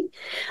history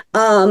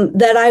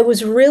that I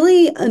was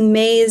really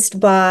amazed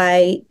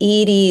by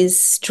Edie's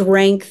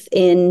strength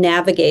in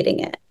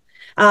navigating it.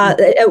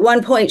 At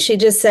one point, she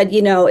just said,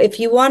 if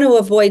you want to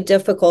avoid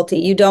difficulty,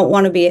 you don't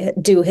want to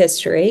do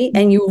history,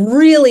 and you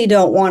really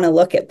don't want to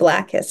look at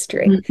Black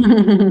history.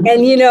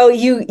 And,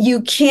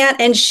 you can't.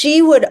 And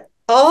she would,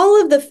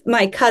 all of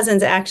my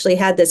cousins actually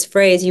had this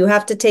phrase, you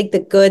have to take the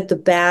good, the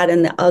bad,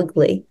 and the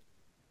ugly.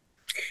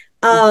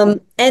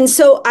 And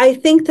so I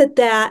think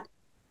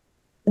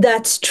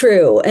that's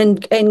true.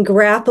 And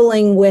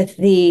grappling with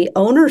the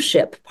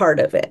ownership part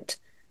of it,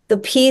 the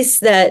piece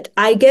that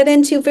I get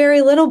into very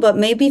little, but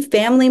maybe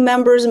family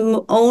members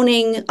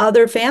owning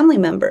other family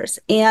members.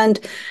 And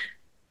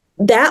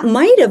that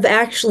might have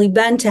actually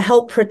been to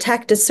help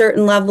protect a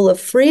certain level of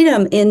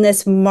freedom in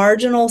this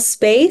marginal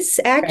space,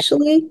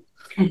 actually.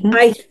 Mm-hmm.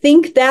 I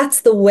think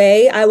that's the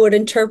way I would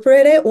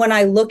interpret it when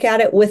I look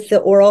at it with the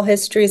oral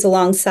histories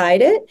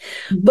alongside it.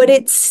 Mm-hmm. But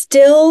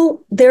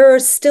there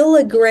is still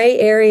a gray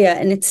area,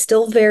 and it's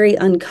still very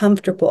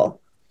uncomfortable.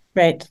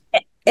 Right.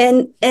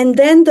 And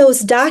then those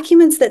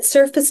documents that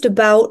surfaced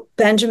about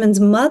Benjamin's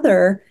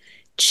mother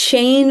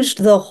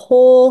changed the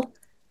whole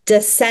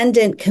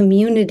descendant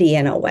community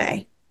in a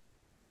way,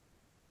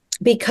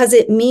 because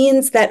it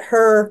means that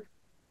her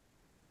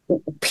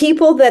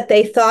people that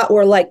they thought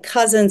were like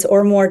cousins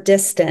or more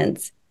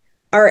distant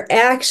are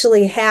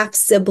actually half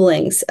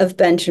siblings of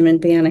Benjamin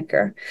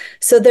Banneker.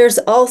 So there's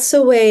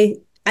also and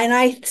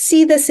I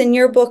see this in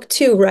your book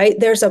too, right?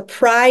 There's a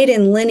pride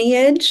in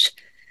lineage.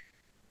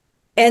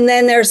 And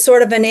then there's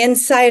sort of an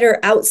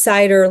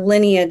insider-outsider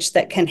lineage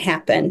that can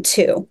happen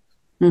too.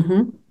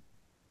 Mm-hmm.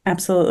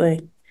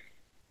 Absolutely.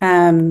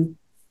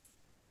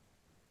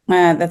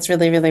 That's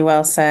really, really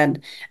well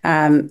said.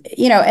 And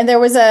there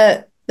was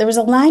a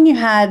line you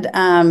had,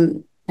 I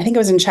think it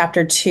was in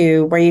chapter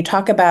 2, where you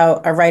talk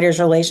about a writer's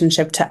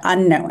relationship to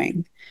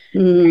unknowing.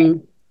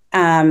 Mm.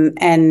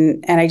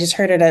 And I just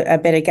heard it a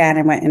bit again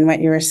in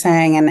what you were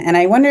saying. And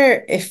I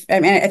wonder if,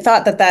 I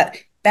thought that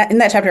in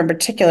that chapter in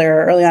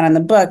particular, early on in the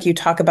book, you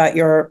talk about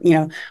your,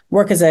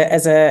 work as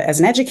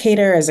an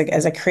educator, as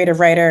a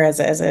creative writer, as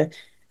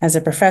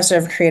a professor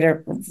of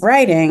creative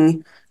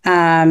writing,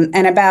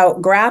 and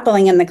about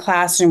grappling in the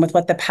classroom with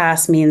what the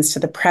past means to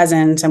the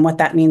present and what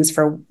that means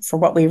for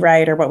what we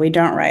write or what we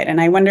don't write. And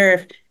I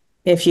wonder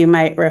if you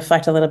might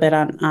reflect a little bit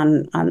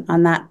on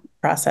that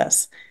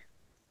process.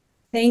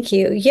 Thank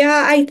you.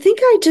 Yeah, I think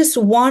I just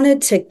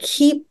wanted to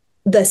keep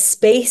the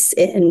space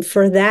in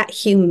for that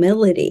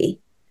humility.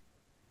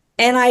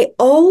 And I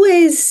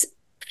always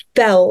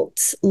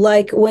felt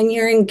like when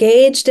you're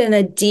engaged in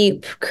a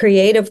deep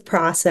creative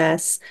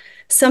process,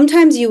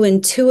 sometimes you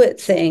intuit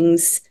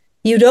things.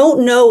 You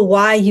don't know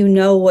why you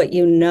know what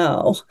you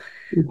know,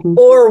 mm-hmm.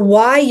 or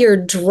why you're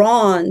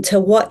drawn to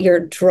what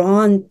you're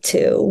drawn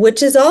to,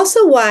 which is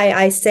also why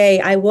I say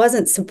I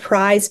wasn't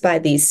surprised by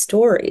these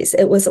stories.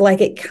 It was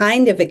like it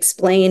kind of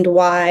explained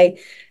why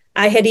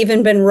I had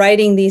even been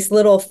writing these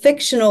little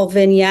fictional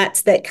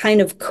vignettes that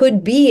kind of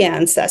could be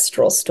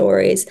ancestral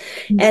stories.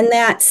 Mm-hmm. And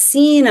that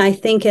scene, I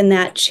think, in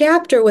that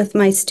chapter with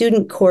my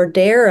student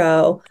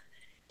Cordero,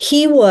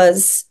 he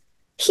was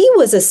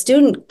a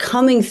student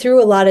coming through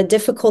a lot of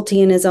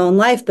difficulty in his own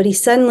life, but he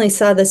suddenly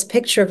saw this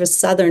picture of a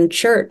Southern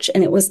church,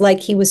 and it was like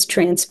he was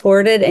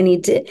transported, and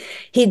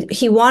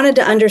he wanted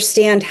to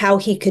understand how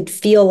he could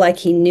feel like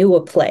he knew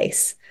a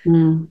place.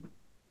 Mm.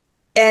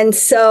 And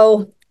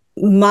so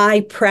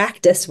my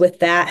practice with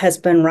that has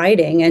been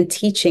writing and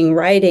teaching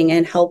writing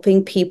and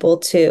helping people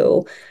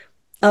to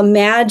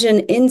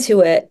imagine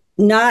into it,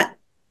 not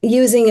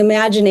using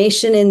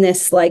imagination in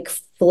this like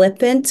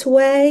flippant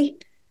way,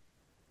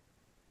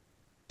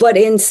 but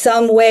in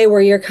some way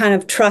where you're kind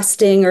of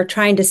trusting or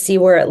trying to see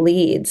where it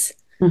leads.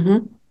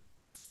 Mm-hmm.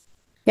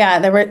 Yeah,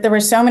 there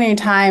were so many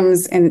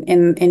times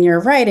in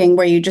your writing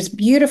where you just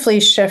beautifully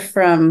shift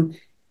from,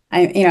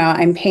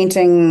 I'm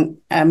painting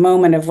a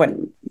moment of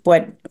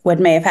what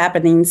may have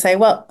happened, and you say,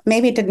 well,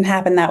 maybe it didn't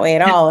happen that way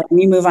at all, and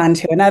you move on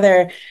to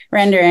another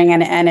rendering,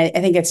 and I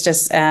think it's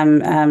just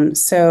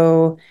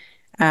so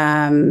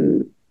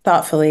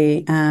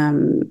thoughtfully.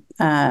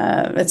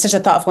 It's such a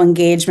thoughtful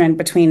engagement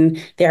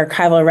between the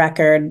archival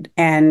record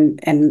and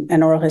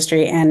oral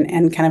history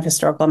and kind of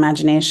historical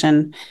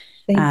imagination.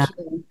 Thank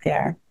you.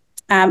 There.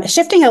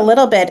 Shifting a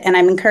little bit, and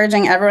I'm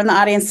encouraging everyone in the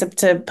audience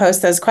to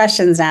post those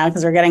questions now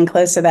because we're getting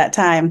close to that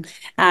time.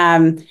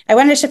 I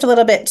wanted to shift a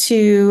little bit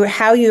to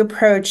how you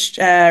approached,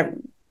 the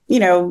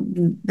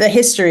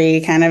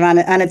history kind of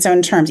on its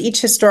own terms. Each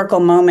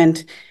historical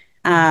moment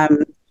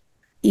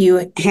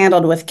you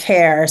handled with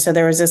care. So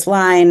there was this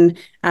line,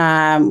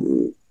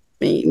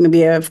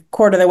 maybe a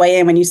quarter of the way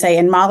in, when you say,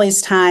 in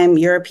Molly's time,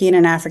 European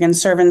and African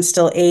servants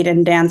still ate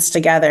and danced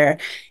together.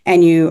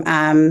 And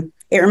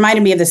it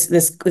reminded me of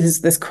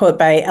this quote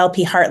by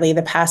L.P. Hartley: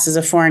 "The past is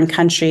a foreign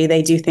country.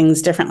 They do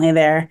things differently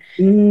there."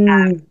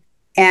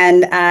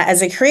 And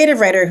as a creative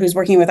writer who's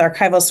working with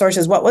archival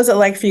sources, what was it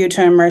like for you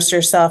to immerse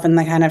yourself in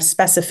the kind of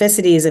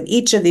specificities of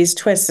each of these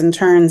twists and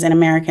turns in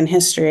American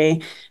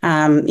history?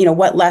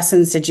 What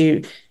lessons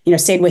did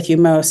stayed with you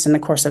most in the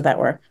course of that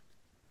work?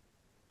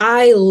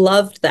 I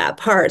loved that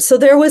part. So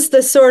there was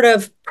the sort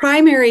of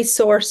primary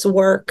source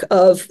work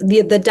of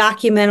the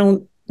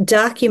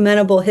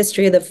documentable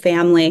history of the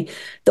family,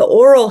 the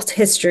oral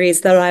histories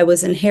that I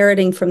was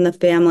inheriting from the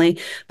family.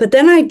 But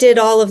then I did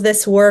all of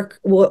this work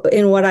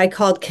in what I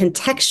called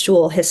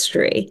contextual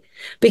history,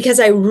 because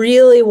I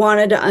really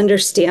wanted to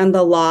understand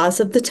the laws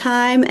of the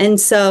time.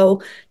 And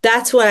so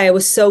that's why I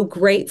was so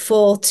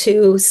grateful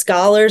to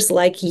scholars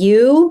like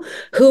you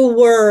who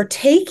were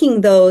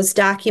taking those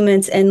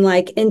documents and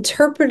like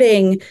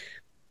interpreting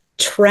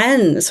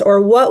trends or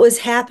what was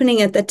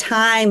happening at the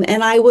time.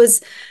 And I was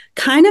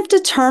kind of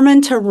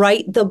determined to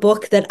write the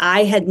book that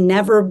I had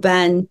never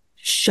been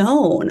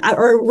shown,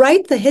 or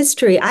write the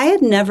history I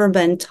had never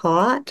been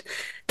taught,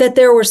 that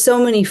there were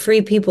so many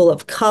free people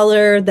of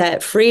color,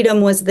 that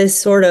freedom was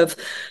this sort of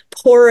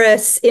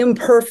porous,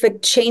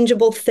 imperfect,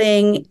 changeable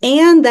thing,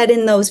 and that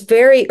in those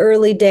very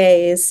early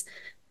days,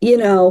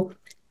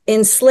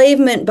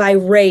 enslavement by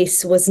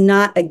race was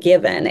not a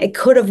given. It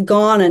could have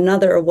gone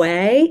another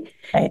way.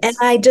 Right. And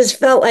I just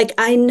felt like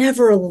I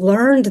never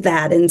learned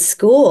that in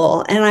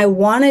school. And I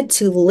wanted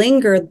to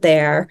linger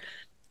there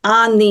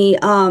on the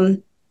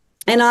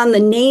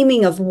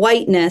naming of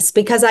whiteness,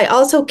 because I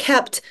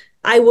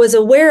was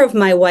aware of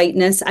my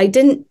whiteness. I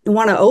didn't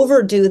want to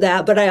overdo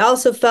that, but I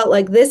also felt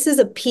like this is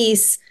a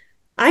piece,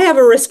 I have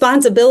a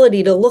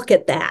responsibility to look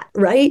at that,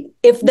 right?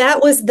 If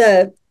that was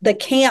the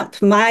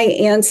camp my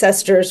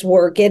ancestors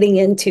were getting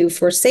into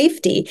for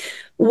safety,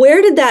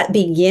 where did that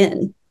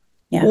begin?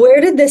 Yeah.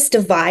 Where did this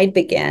divide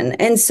begin?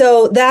 And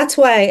so that's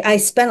why I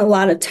spent a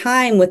lot of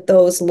time with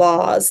those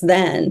laws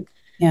then.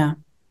 Yeah.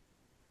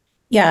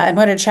 Yeah. And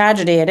what a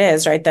tragedy it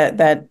is, right?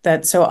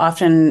 That so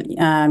often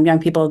young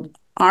people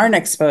aren't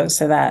exposed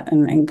to that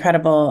and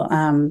incredible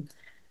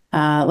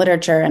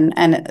literature.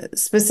 And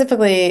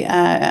specifically,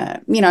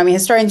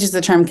 historians use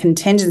the term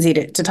contingency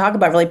to talk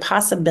about really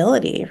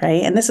possibility,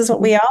 right? And this is what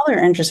we all are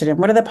interested in.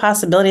 What are the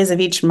possibilities of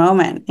each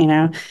moment?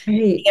 Right.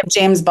 You have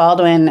James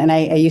Baldwin, and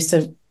I used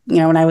to,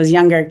 when I was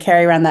younger,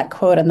 carry around that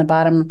quote on the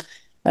bottom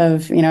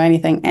of,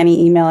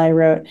 any email I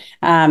wrote.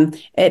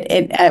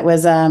 It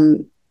was,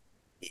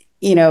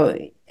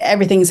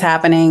 everything's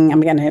happening.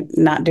 I'm going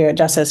to not do it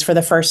justice, for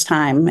the first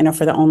time,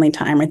 for the only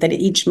time, right? That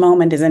each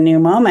moment is a new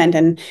moment.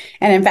 And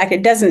in fact,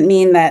 it doesn't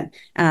mean that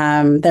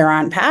there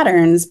aren't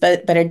patterns,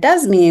 but it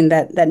does mean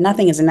that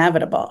nothing is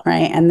inevitable,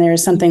 right? And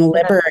there's something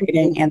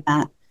liberating in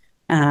that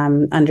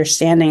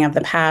understanding of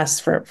the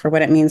past for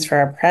what it means for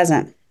our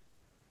present.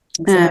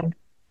 Exactly.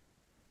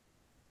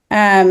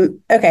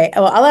 Okay,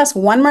 well, I'll ask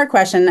one more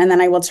question, and then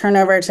I will turn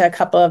over to a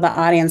couple of the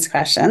audience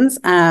questions.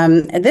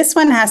 This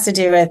one has to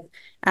do with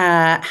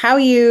how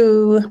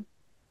you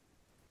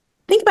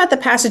think about the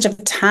passage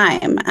of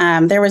time.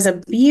 There was a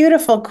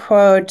beautiful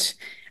quote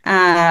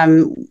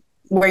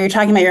where you're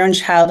talking about your own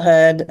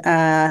childhood,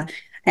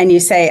 and you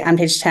say on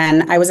page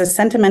 10, "I was a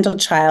sentimental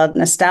child,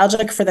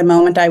 nostalgic for the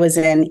moment I was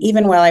in,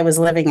 even while I was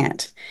living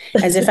it,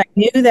 as if I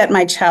knew that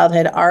my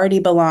childhood already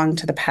belonged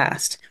to the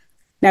past."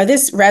 Now,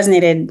 this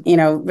resonated,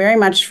 very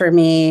much for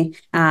me.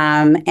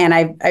 And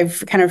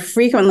I've kind of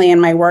frequently in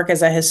my work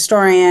as a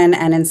historian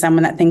and in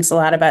someone that thinks a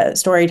lot about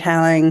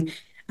storytelling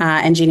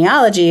and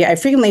genealogy, I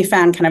frequently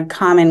found kind of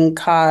common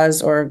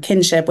cause or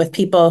kinship with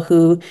people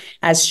who,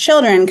 as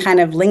children, kind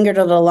of lingered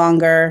a little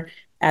longer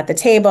at the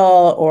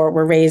table, or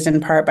were raised in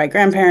part by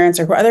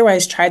grandparents, or who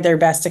otherwise tried their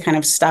best to kind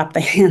of stop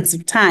the hands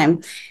of time.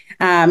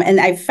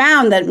 And I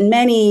found that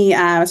many,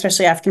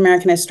 especially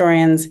African-American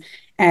historians,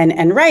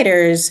 and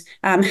writers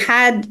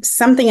had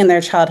something in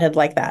their childhood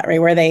like that, right?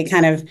 Where they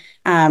kind of,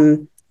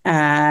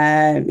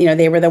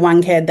 they were the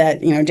one kid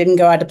that, didn't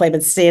go out to play,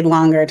 but stayed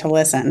longer to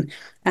listen.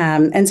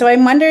 And so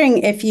I'm wondering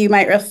if you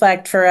might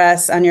reflect for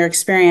us on your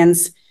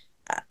experience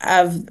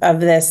of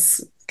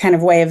this kind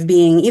of way of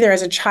being, either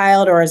as a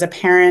child or as a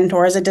parent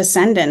or as a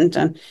descendant,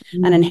 an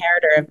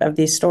inheritor of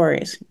these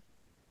stories.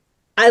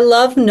 I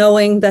love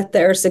knowing that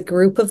there's a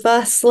group of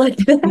us like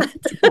that.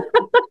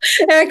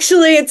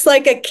 Actually, it's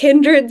like a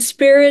kindred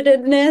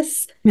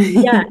spiritedness.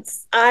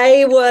 Yes,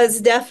 I was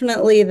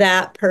definitely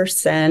that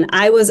person.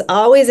 I was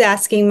always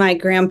asking my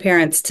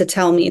grandparents to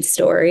tell me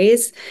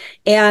stories.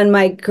 And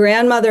my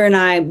grandmother and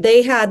I,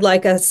 they had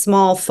like a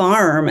small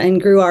farm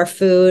and grew our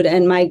food.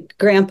 And my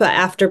grandpa,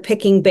 after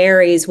picking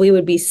berries, we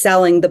would be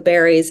selling the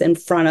berries in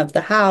front of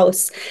the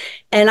house.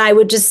 And I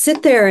would just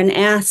sit there and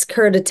ask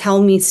her to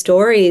tell me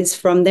stories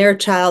from their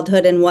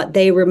childhood and what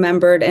they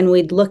remembered. And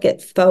we'd look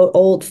at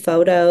old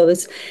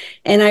photos.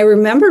 And I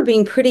remember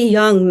being pretty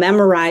young,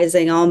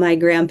 memorizing all my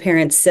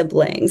grandparents'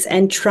 siblings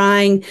and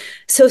trying.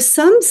 So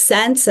some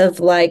sense of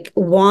like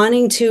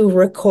wanting to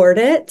record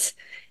it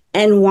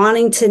and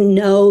wanting to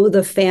know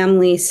the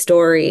family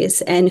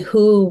stories and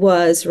who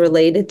was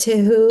related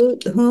to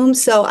whom.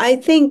 So I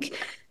think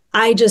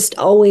I just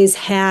always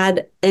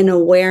had an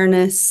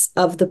awareness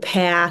of the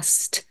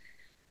past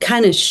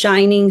kind of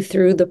shining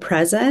through the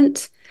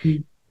present.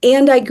 Mm.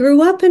 And I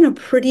grew up in a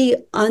pretty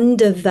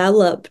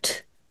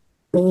undeveloped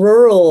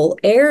rural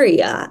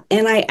area.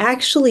 And I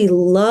actually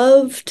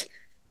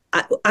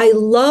I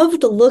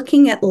loved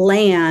looking at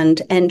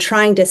land and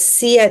trying to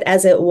see it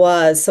as it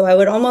was. So I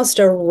would almost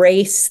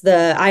erase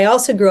I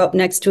also grew up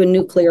next to a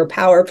nuclear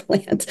power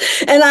plant,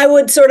 and I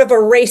would sort of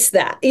erase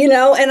that,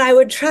 and I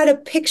would try to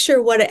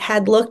picture what it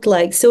had looked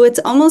like. So it's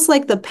almost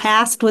like the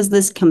past was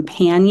this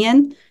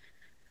companion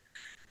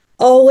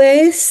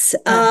always,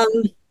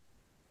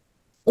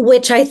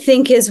 which I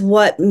think is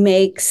what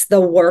makes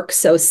the work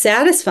so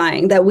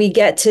satisfying, that we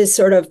get to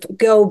sort of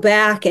go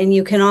back and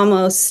you can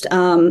almost,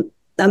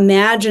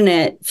 imagine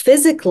it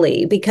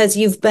physically because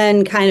you've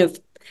been kind of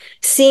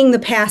seeing the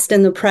past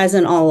and the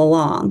present all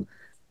along.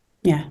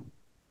 Yeah,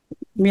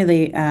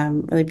 really,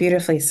 really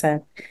beautifully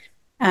said.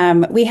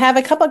 We have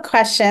a couple of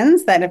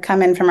questions that have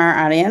come in from our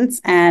audience.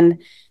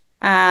 And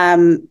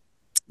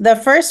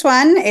the first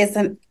one is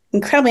an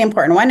incredibly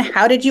important one.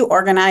 How did you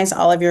organize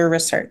all of your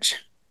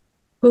research?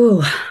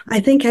 Ooh,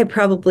 I think I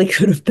probably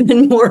could have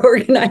been more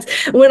organized.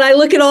 When I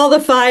look at all the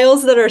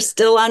files that are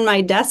still on my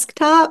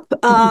desktop,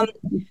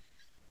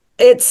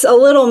 it's a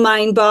little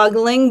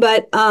mind-boggling,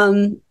 but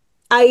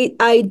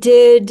I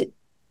did,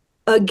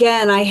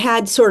 again, I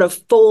had sort of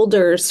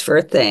folders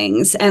for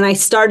things, and I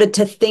started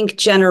to think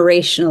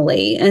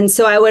generationally. And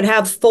so I would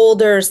have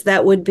folders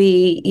that would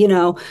be,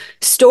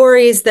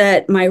 stories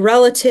that my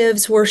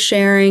relatives were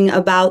sharing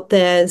about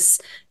this,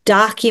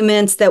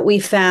 documents that we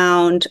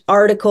found,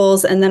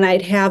 articles, and then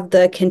I'd have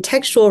the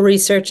contextual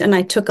research, and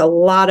I took a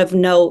lot of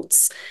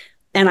notes.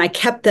 And I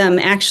kept them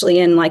actually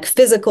in like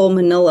physical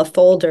manila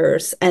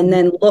folders and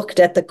then looked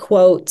at the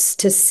quotes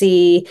to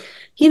see,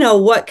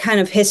 what kind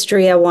of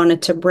history I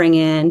wanted to bring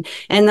in.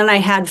 And then I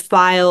had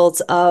files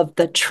of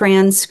the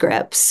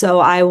transcripts. So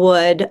I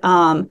would,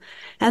 and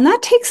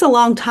that takes a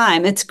long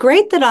time. It's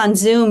great that on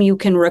Zoom you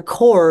can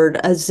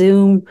record a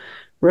Zoom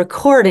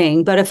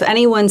recording, but if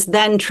anyone's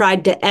then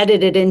tried to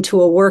edit it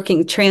into a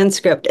working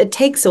transcript, it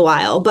takes a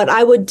while. But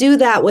I would do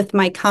that with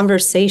my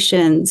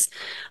conversations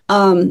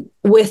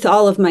with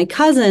all of my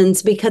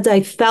cousins because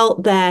I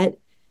felt that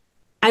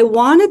I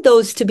wanted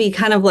those to be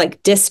kind of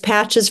like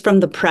dispatches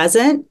from the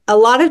present. A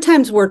lot of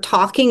times we're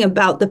talking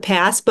about the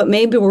past, but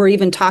maybe we're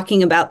even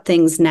talking about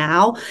things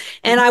now.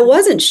 And I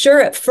wasn't sure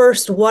at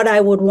first what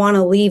I would want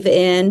to leave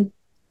in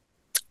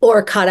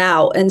or cut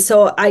out. And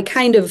so I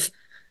kind of,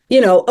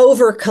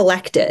 over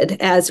collected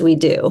as we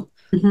do.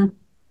 Mm-hmm.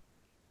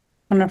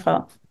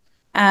 Wonderful.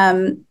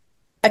 A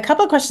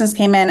couple of questions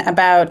came in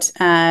about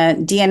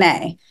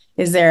DNA.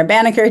 Is there a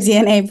Banneker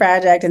DNA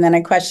project? And then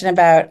a question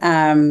about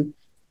how,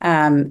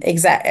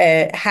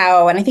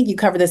 and I think you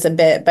covered this a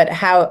bit, but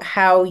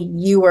how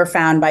you were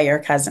found by your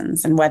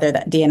cousins and whether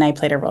that DNA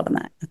played a role in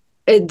that.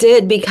 It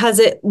did, because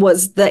it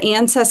was the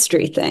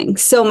ancestry thing.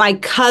 So my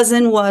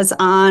cousin was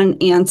on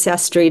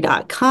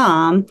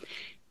ancestry.com,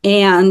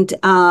 and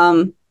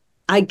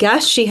I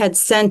guess she had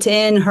sent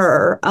in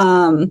her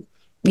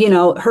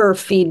her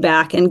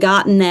feedback and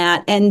gotten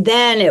that. And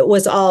then it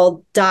was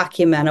all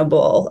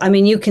documentable. I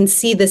mean, you can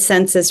see the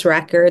census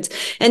records.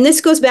 And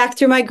this goes back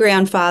through my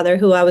grandfather,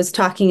 who I was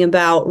talking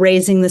about,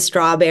 raising the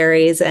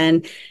strawberries.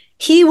 And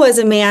he was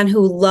a man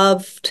who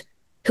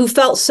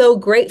felt so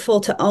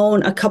grateful to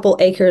own a couple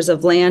acres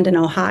of land in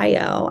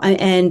Ohio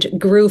and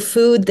grew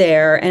food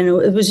there. And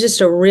it was just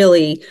a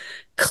really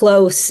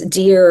close,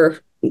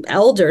 dear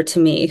elder to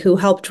me who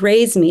helped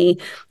raise me.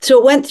 So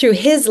it went through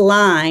his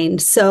line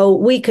so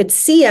we could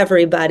see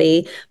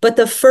everybody. But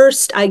the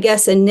first, I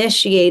guess,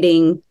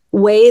 initiating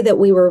way that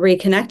we were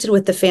reconnected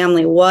with the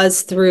family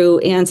was through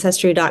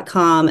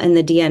ancestry.com and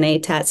the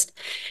DNA test.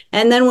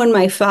 And then when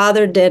my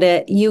father did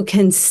it, you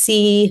can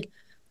see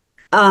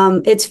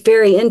it's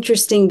very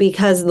interesting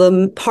because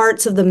the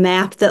parts of the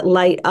map that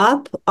light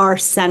up are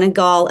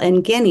Senegal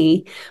and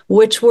Guinea,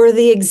 which were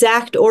the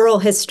exact oral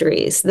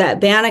histories that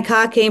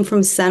Banneker came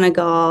from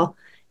Senegal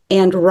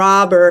and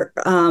Robert,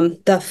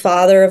 the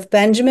father of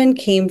Benjamin,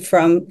 came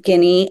from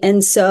Guinea.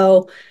 And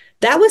so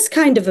that was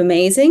kind of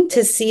amazing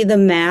to see the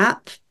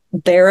map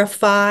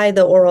verify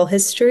the oral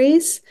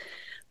histories.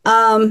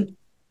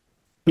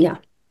 Yeah.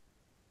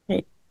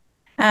 Great.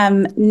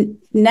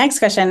 Next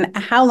question.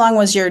 How long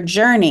was your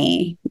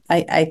journey?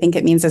 I think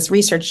it means this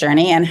research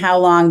journey. And how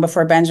long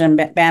before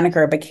Benjamin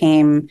Banneker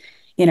became,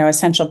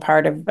 essential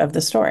part of the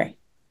story?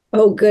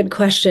 Oh, good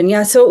question.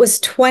 Yeah. So it was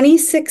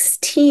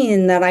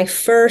 2016 that I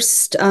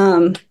first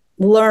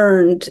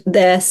learned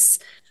this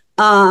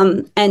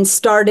and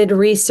started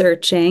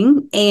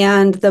researching.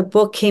 And the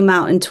book came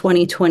out in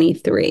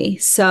 2023.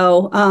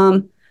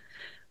 So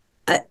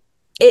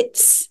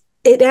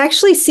it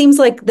actually seems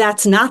like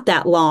that's not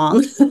that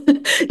long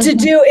to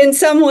do in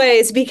some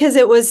ways, because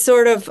it was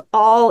sort of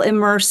all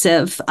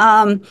immersive.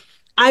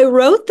 I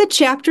wrote the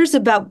chapters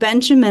about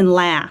Benjamin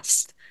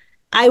last.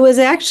 I was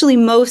actually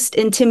most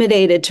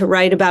intimidated to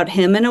write about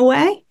him in a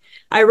way.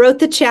 I wrote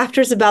the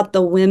chapters about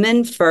the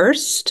women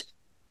first.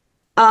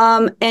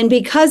 And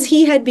because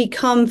he had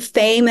become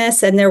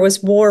famous and there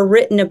was more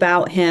written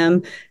about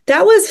him,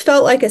 that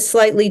felt like a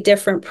slightly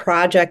different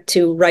project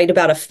to write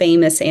about a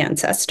famous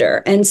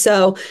ancestor. And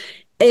so,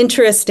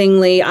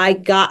 interestingly, I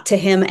got to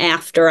him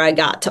after I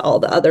got to all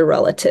the other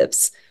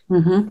relatives.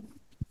 Mm-hmm.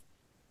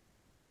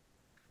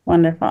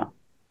 Wonderful.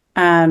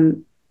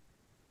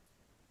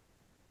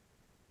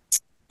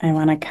 I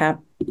want to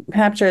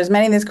capture as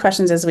many of these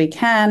questions as we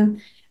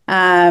can.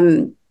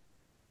 Can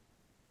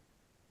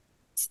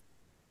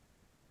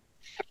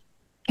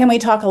we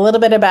talk a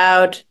little bit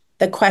about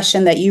the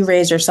question that you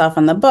raised yourself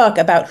in the book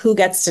about who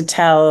gets to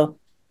tell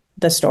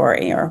the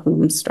story or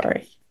whose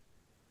story?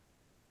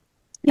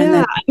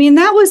 Yeah, I mean,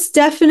 that was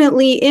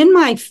definitely in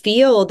my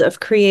field of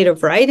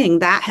creative writing.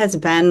 That has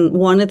been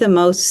one of the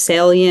most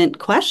salient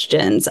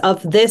questions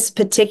of this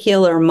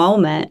particular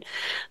moment.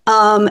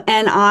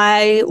 And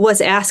I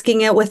was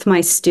asking it with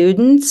my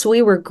students.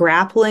 We were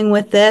grappling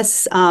with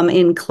this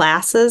in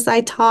classes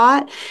I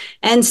taught.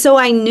 And so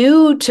I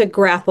knew to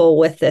grapple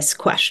with this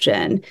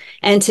question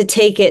and to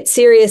take it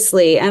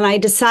seriously. And I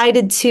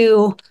decided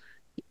to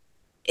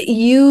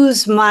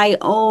use my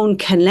own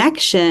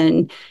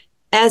connection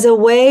as a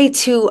way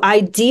to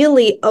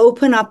ideally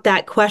open up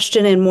that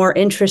question in more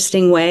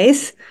interesting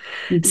ways.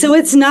 Mm-hmm. So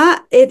it's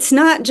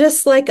not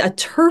just like a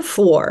turf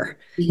war.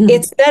 Mm-hmm.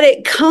 It's that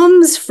it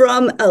comes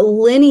from a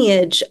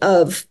lineage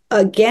of,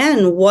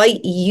 again,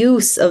 white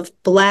use of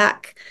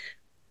Black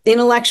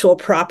intellectual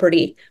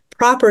property,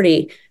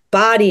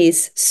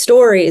 bodies,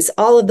 stories,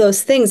 all of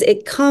those things.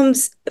 It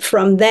comes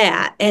from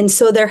that. And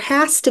so there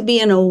has to be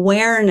an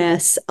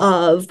awareness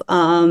of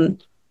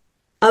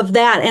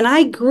that. And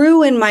I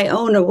grew in my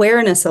own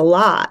awareness a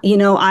lot.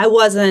 I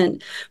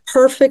wasn't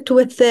perfect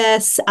with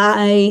this.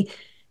 I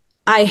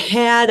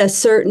had a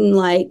certain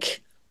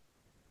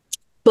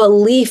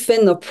belief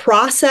in the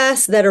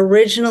process that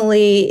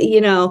originally,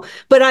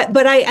 but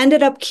I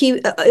ended up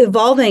keep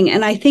evolving.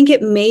 And I think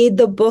it made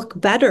the book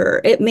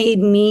better. It made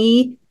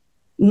me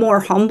more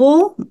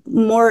humble,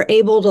 more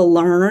able to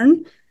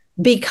learn,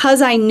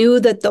 because I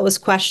knew that those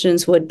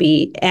questions would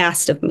be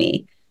asked of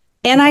me.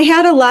 And I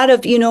had a lot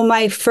of,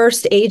 my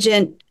first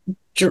agent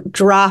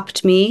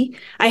dropped me.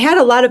 I had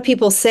a lot of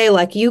people say,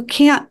 you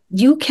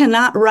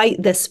cannot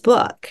write this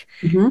book.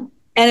 Mm-hmm.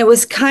 And it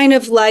was kind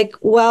of like,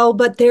 well,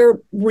 but they're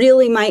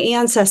really my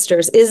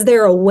ancestors. Is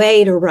there a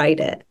way to write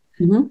it?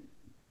 Mm-hmm.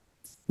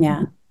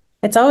 Yeah.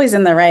 It's always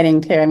in the writing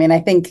too. I mean,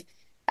 I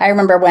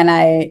remember when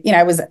I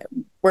was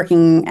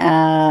working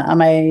on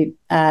my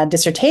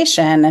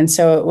dissertation. And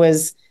so it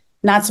was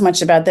not so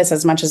much about this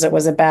as much as it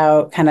was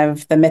about kind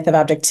of the myth of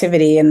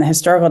objectivity in the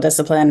historical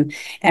discipline.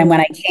 And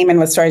when I came in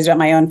with stories about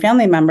my own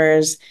family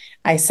members,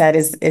 I said,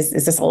 is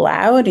this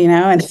allowed?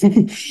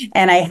 And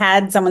I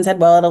had someone said,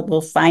 well, we'll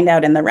find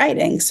out in the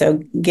writing.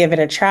 So give it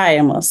a try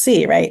and we'll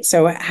see. Right.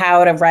 So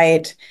how to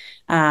write,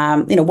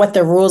 what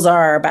the rules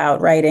are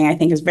about writing, I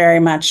think is very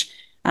much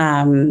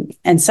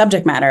and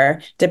subject matter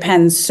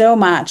depends so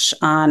much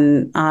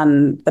on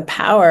the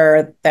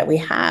power that we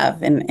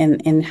have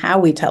in how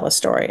we tell a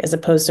story as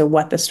opposed to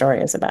what the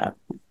story is about.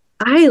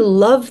 I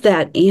love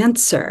that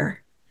answer.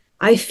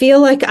 I feel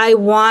like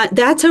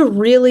that's a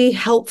really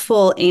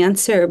helpful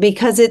answer,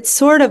 because it's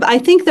sort of, I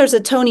think there's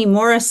a Toni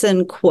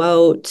Morrison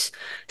quote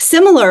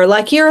similar,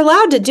 like, you're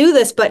allowed to do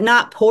this, but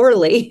not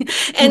poorly.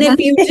 And if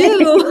you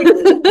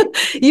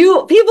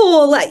do, people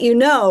will let you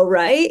know,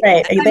 right?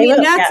 Right.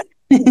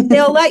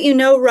 They'll let you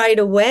know right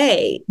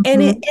away.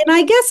 Mm-hmm. And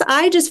I guess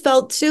I just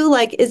felt too,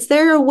 like, is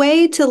there a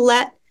way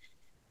to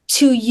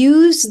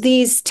use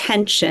these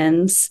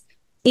tensions,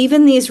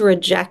 even these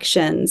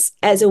rejections,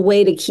 as a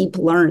way to keep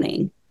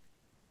learning?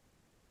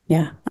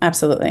 Yeah,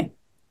 absolutely.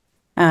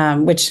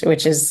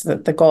 Which is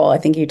the goal. I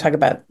think you talk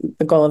about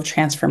the goal of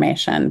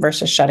transformation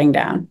versus shutting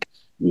down.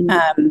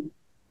 Mm-hmm.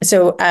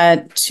 So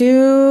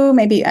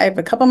maybe I have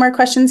a couple more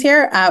questions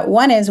here.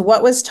 One is,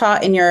 what was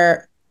taught in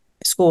your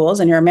schools,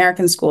 in your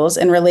American schools,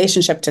 in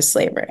relationship to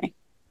slavery?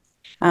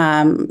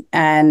 And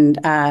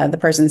the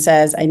person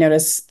says, I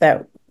noticed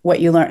what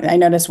you learned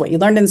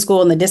in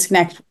school and the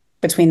disconnect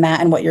between that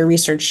and what your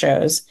research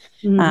shows.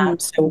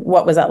 So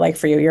what was that like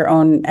for you, your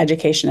own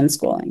education and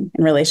schooling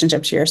in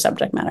relationship to your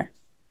subject matter?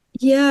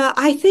 Yeah,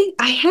 I think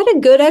I had a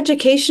good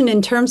education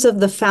in terms of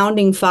the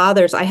founding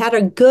fathers. I had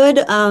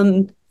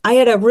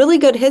a really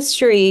good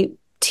history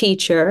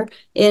teacher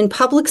in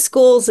public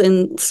schools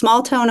in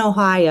small town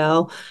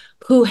Ohio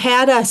who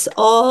had us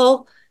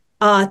all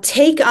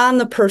take on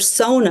the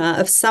persona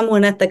of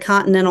someone at the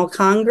Continental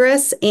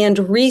Congress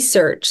and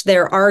research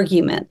their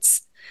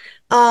arguments.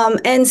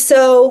 And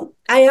so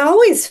I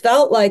always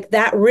felt like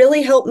that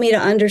really helped me to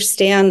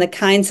understand the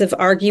kinds of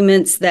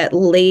arguments that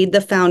laid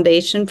the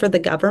foundation for the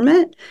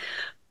government.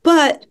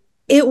 But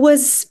it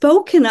was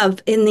spoken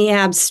of in the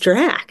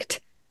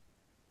abstract.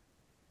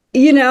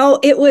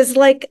 It was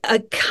like a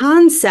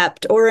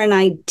concept or an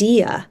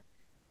idea.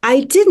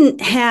 I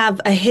didn't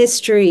have a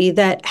history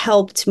that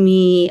helped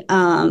me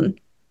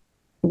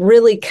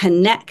really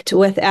connect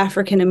with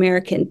African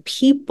American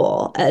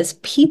people as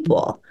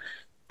people.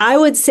 I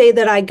would say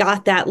that I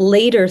got that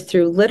later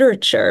through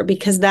literature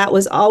because that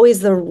was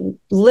always the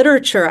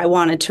literature I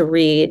wanted to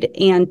read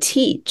and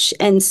teach.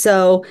 And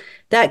so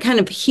that kind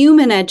of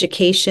human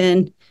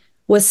education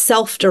was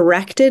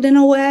self-directed in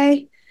a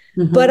way.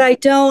 But I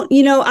don't,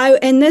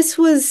 and this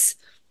was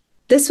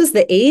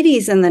the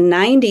 80s and the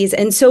 90s.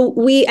 And so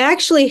we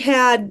actually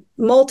had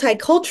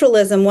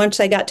multiculturalism once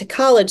I got to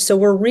college. So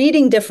we're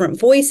reading different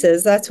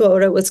voices. That's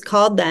what it was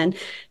called then.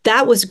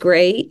 That was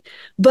great.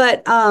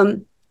 But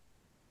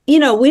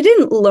we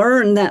didn't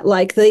learn that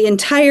like the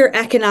entire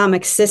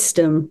economic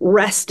system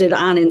rested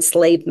on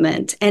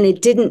enslavement, and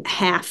it didn't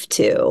have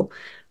to.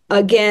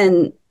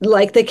 Again,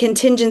 like the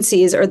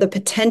contingencies or the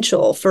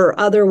potential for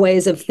other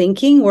ways of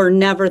thinking were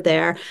never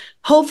there.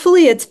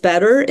 Hopefully it's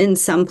better in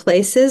some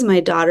places.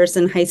 My daughter's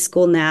in high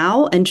school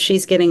now, and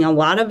she's getting a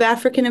lot of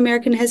African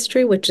American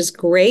history, which is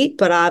great,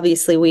 but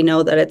obviously we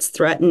know that it's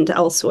threatened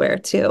elsewhere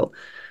too.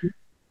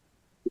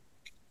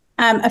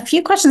 A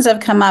few questions have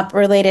come up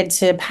related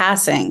to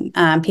passing.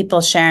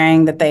 People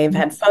sharing that they've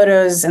had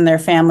photos in their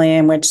family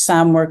in which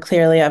some were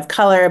clearly of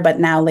color, but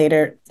now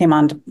later came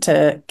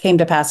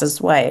to pass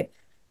as white.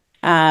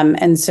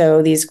 And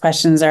so these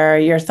questions are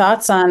your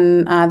thoughts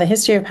on the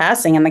history of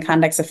passing in the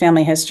context of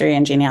family history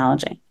and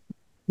genealogy.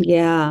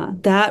 Yeah,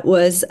 that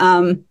was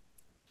a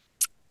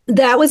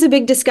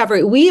big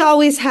discovery. We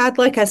always had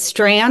like a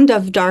strand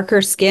of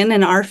darker skin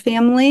in our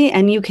family.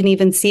 And you can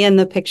even see in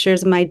the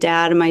pictures of my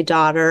dad and my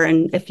daughter,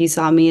 and if you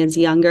saw me as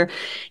younger.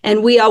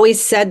 And we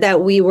always said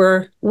that we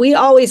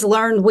always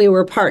learned we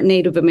were part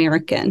Native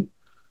American.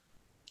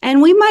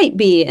 And we might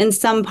be in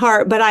some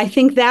part, but I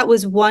think that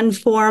was one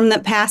form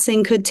that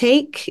passing could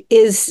take,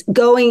 is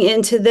going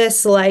into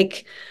this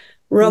like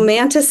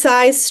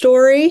romanticized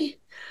story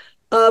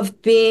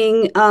of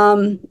being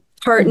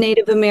part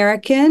Native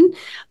American.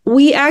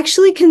 We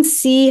actually can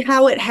see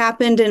how it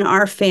happened in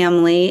our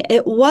family.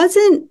 It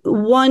wasn't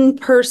one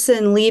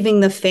person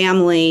leaving the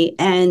family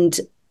and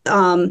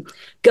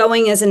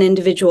going as an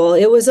individual.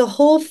 It was a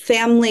whole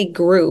family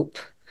group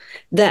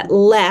that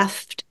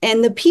left,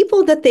 and the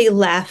people that they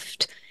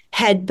left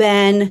had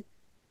been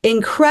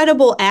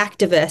incredible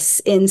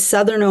activists in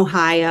Southern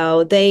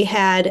Ohio. They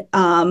had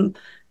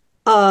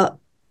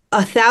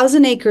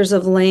 1,000 acres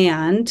of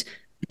land.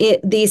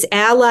 These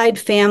allied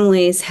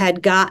families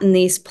had gotten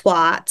these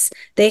plots.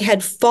 They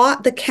had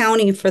fought the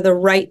county for the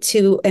right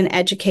to an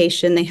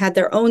education. They had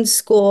their own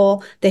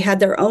school. They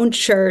had their own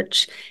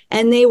church,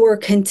 and they were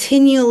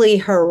continually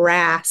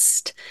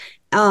harassed.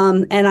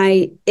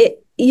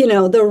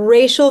 The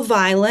racial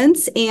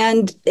violence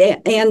and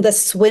the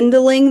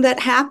swindling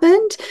that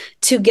happened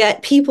to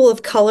get people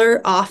of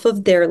color off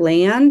of their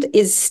land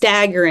is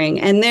staggering.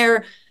 And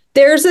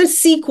there's a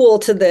sequel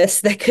to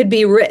this that could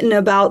be written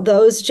about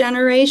those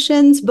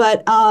generations.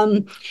 But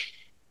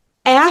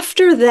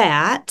after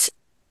that,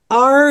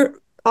 our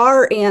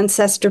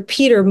ancestor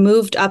Peter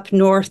moved up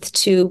north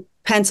to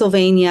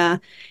Pennsylvania.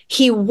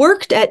 He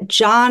worked at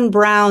John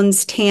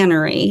Brown's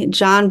tannery,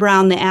 John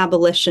Brown, the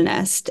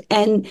abolitionist.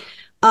 And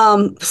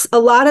a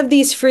lot of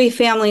these free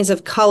families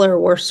of color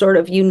were sort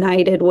of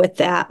united with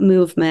that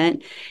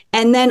movement.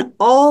 And then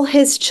all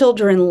his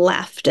children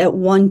left at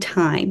one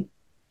time.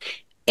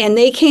 And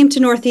they came to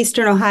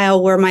Northeastern Ohio,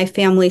 where my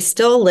family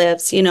still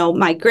lives.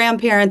 My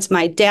grandparents,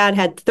 my dad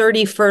had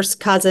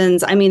 31st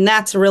cousins. I mean,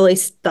 that's really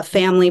the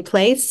family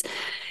place.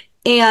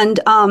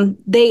 And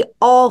they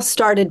all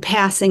started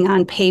passing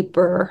on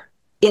paper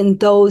in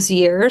those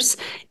years.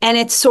 And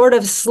it's sort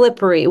of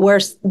slippery, where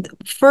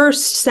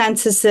first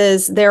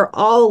censuses, they're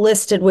all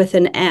listed with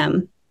an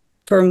M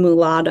for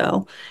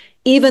mulatto,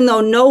 even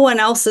though no one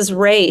else's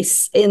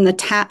race in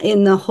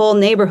the whole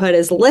neighborhood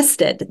is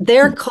listed.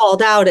 They're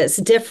called out as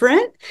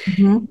different.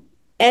 Mm-hmm.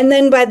 And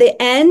then by the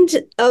end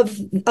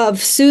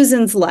of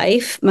Susan's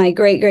life, my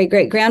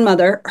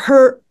great-great-great-grandmother,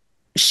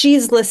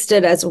 she's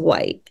listed as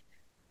white.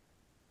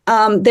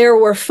 There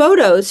were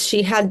photos.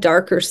 She had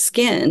darker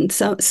skin.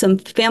 Some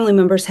family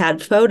members had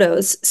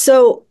photos.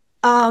 So,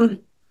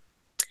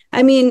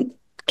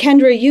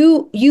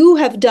 Kendra, you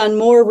have done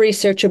more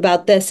research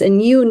about this,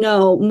 and you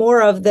know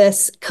more of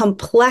this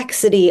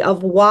complexity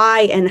of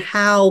why and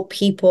how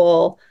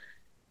people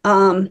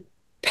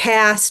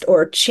passed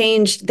or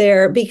changed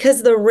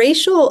because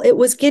it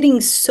was getting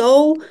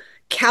so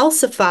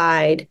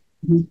calcified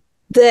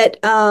that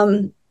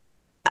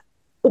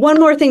one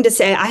more thing to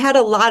say, I had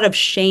a lot of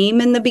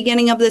shame in the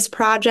beginning of this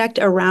project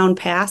around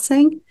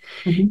passing.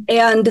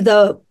 And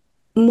the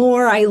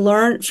more I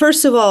learned,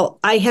 first of all,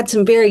 I had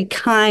some very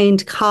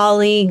kind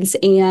colleagues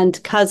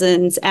and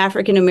cousins,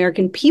 African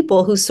American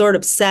people, who sort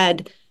of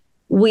said,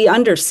 we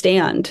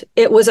understand.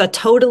 It was a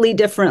totally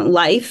different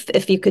life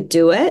if you could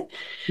do it.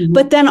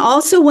 But then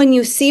also when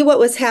you see what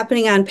was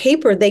happening on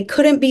paper, they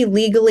couldn't be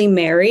legally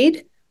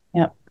married.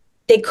 Yep.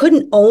 They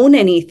couldn't own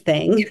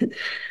anything.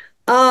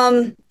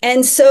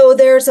 And so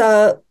there's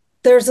a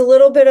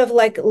little bit of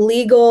like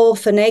legal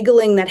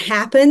finagling that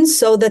happens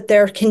so that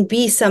there can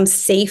be some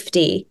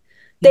safety.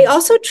 They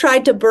also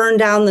tried to burn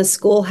down the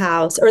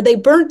schoolhouse, or they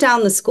burnt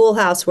down the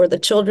schoolhouse where the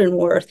children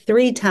were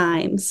 3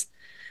 times.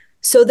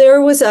 So there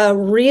was a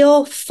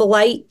real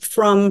flight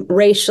from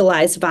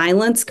racialized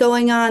violence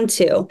going on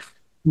too.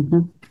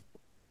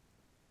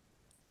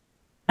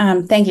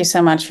 Thank you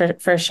so much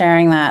for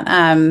sharing that.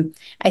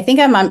 I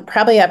think I'm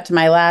probably up to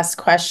my last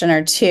question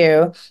or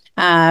two.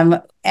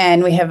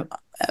 And we have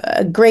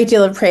a great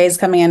deal of praise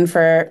coming in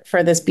for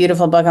this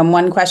beautiful book. And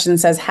one question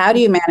says, how do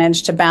you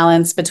manage to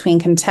balance between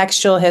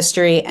contextual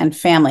history and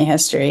family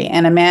history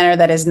in a manner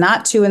that is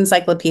not too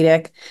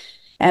encyclopedic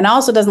and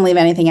also doesn't leave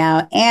anything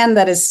out, and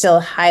that is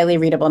still highly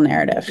readable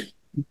narrative?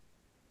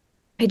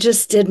 I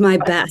just did my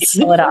best.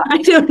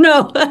 I don't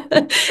know.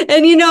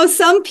 And,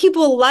 some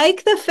people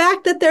like the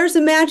fact that there's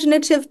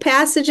imaginative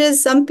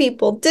passages. Some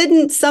people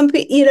didn't.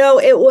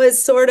 It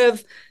was sort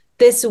of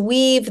this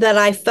weave that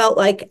I felt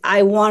like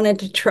I wanted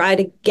to try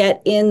to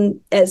get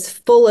in as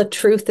full a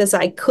truth as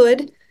I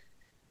could.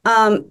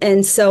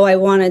 And so I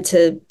wanted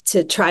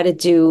to try to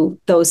do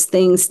those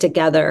things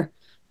together.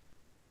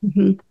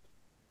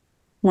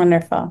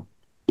 Wonderful.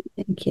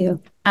 Thank you.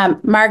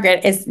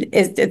 Margaret, is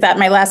that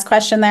my last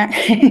question there?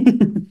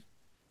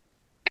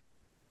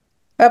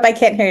 Oh, I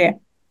can't hear you.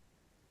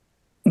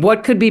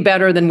 What could be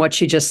better than what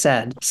she just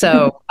said?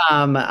 So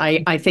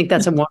I think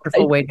that's a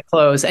wonderful way to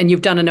close. And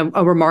you've done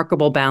a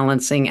remarkable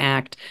balancing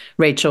act,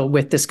 Rachel,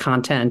 with this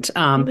content.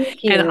 And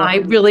I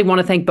really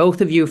want to thank both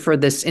of you for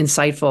this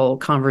insightful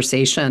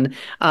conversation.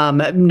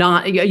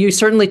 You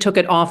certainly took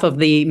it off of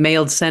the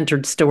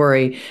male-centered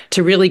story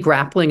to really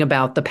grappling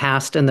about the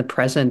past and the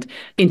present,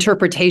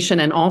 interpretation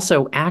and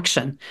also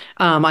action.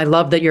 I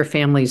love that your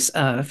family's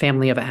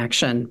family of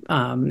action,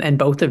 and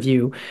both of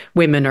you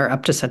women are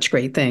up to such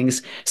great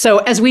things. So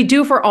as we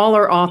do for all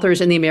our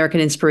authors in the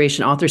American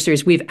Inspiration Author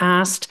Series, we've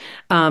asked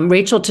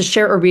Rachel to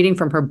share a reading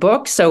from her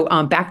book. So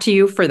back to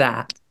you for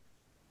that.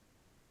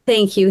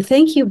 Thank you.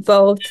 Thank you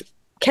both.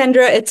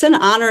 Kendra, it's an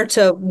honor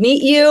to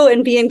meet you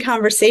and be in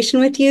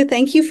conversation with you.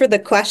 Thank you for the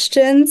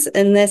questions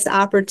and this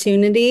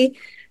opportunity.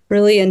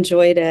 Really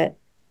enjoyed it.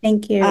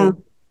 Thank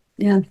you.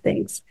 Yeah,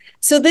 thanks.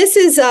 So this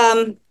is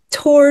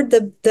toward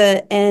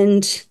the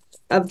end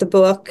of the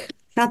book,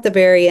 not the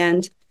very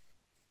end.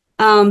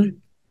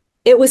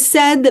 It was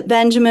said that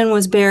Benjamin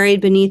was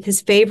buried beneath his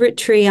favorite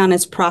tree on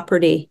his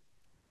property,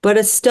 but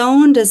a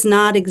stone does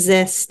not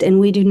exist, and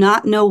we do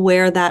not know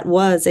where that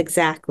was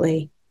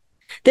exactly.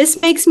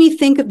 This makes me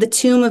think of the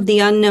tomb of the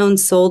unknown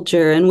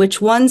soldier, in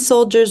which one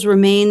soldier's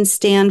remains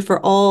stand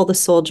for all the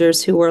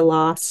soldiers who were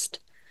lost.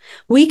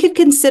 We could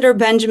consider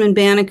Benjamin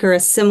Banneker a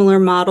similar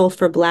model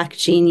for Black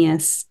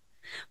genius.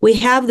 We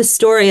have the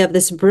story of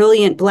this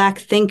brilliant Black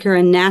thinker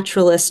and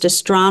naturalist,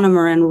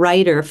 astronomer, and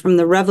writer from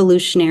the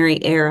Revolutionary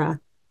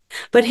era.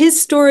 But his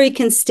story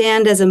can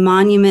stand as a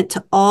monument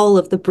to all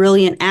of the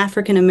brilliant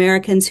African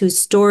Americans whose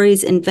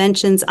stories,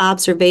 inventions,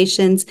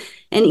 observations,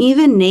 and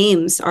even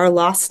names are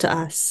lost to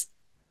us.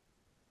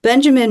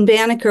 Benjamin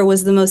Banneker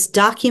was the most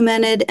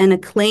documented and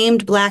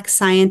acclaimed Black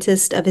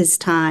scientist of his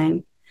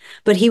time,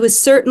 but he was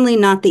certainly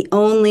not the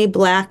only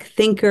Black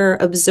thinker,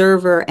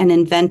 observer, and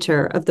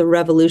inventor of the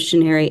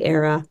Revolutionary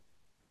era.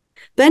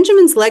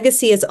 Benjamin's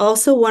legacy is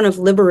also one of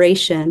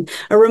liberation,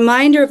 a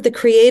reminder of the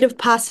creative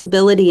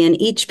possibility in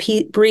each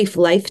brief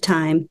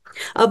lifetime,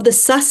 of the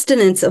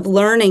sustenance of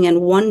learning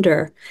and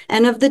wonder,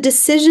 and of the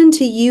decision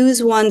to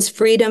use one's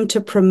freedom to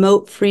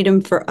promote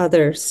freedom for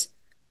others.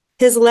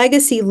 His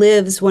legacy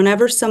lives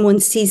whenever someone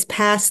sees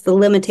past the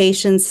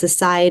limitations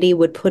society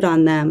would put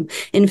on them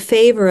in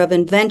favor of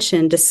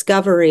invention,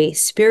 discovery,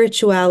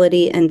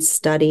 spirituality, and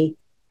study.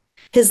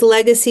 His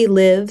legacy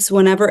lives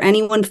whenever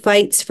anyone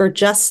fights for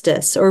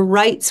justice or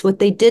writes what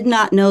they did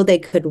not know they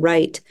could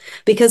write,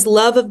 because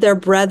love of their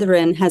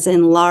brethren has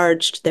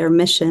enlarged their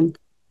mission.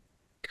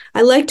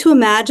 I like to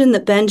imagine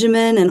that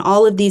Benjamin and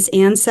all of these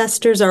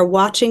ancestors are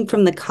watching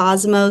from the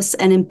cosmos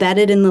and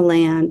embedded in the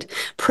land,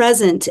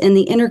 present in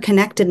the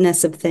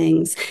interconnectedness of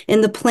things,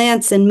 in the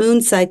plants and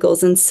moon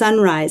cycles and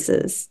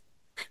sunrises.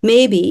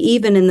 Maybe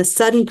even in the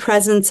sudden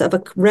presence of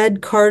a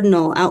red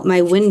cardinal out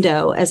my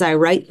window as I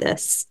write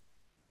this.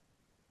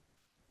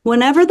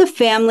 Whenever the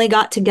family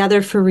got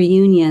together for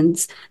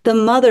reunions, the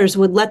mothers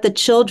would let the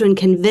children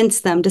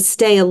convince them to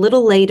stay a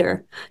little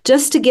later,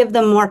 just to give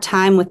them more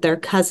time with their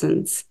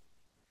cousins.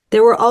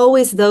 There were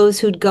always those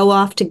who'd go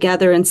off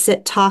together and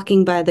sit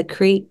talking by the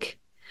creek,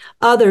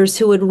 others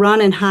who would run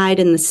and hide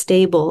in the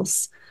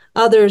stables,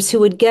 others who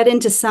would get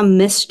into some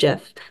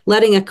mischief,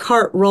 letting a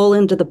cart roll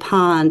into the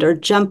pond or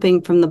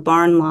jumping from the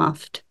barn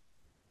loft.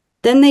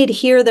 Then they'd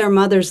hear their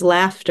mother's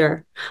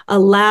laughter, a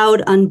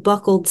loud,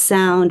 unbuckled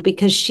sound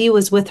because she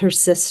was with her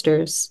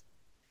sisters.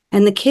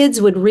 And the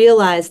kids would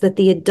realize that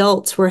the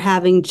adults were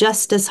having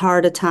just as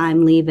hard a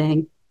time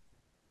leaving.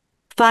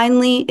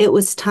 Finally, it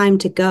was time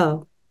to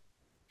go.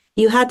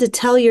 You had to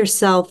tell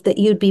yourself that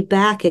you'd be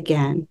back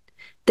again,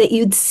 that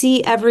you'd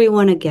see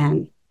everyone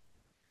again.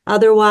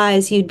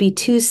 Otherwise, you'd be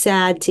too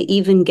sad to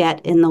even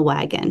get in the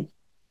wagon.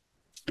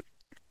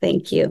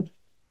 Thank you.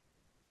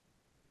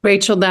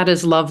 Rachel, that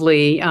is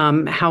lovely.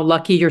 How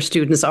lucky your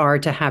students are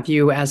to have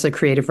you as a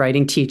creative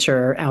writing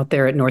teacher out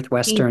there at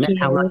Northwestern, and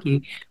how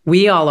lucky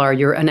we all are.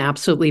 You're an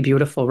absolutely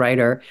beautiful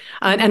writer.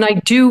 And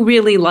I do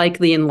really like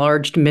the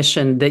enlarged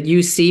mission that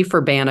you see for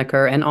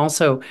Banneker and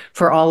also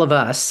for all of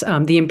us,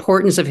 the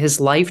importance of his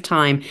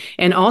lifetime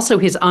and also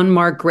his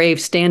unmarked grave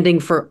standing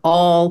for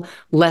all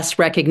less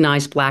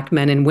recognized Black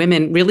men and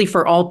women, really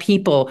for all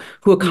people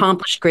who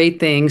accomplished great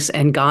things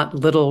and got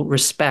little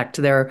respect.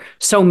 There are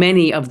so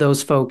many of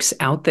those folks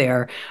out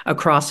there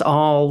across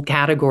all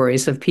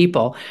categories of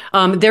people.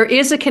 There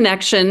is a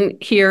connection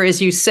here,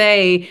 as you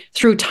say,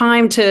 through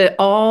time to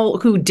all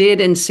who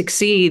did and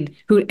succeed,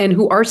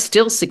 who are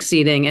still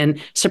succeeding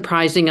and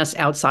surprising us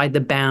outside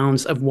the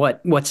bounds of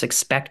what's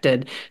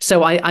expected.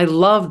 So I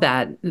love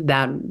that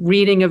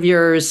reading of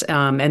yours,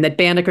 and that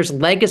Banneker's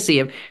legacy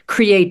of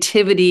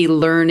creativity,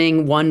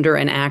 learning, wonder,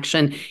 and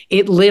action.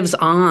 It lives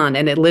on,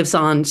 and it lives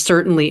on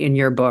certainly in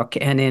your book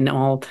and in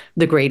all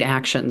the great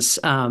actions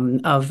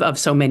of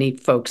so many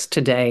folks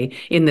today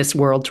in this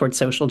world towards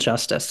social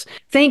justice.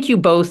 Thank you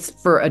both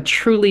for a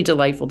truly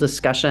delightful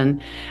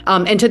discussion.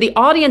 And to the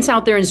audience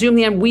out there in Zoom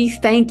land, we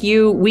thank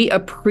you. We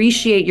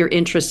appreciate your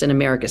interest in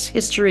America's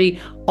history,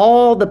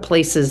 all the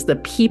places, the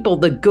people,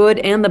 the good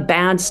and the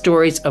bad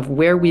stories of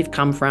where we've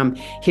come from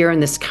here in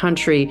this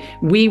country.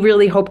 We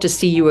really hope to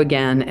see you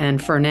again.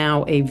 And for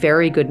now, a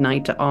very good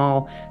night to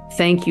all.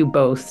 Thank you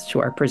both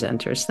to our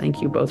presenters.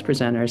 Thank you both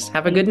presenters.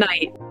 Have a good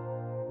night.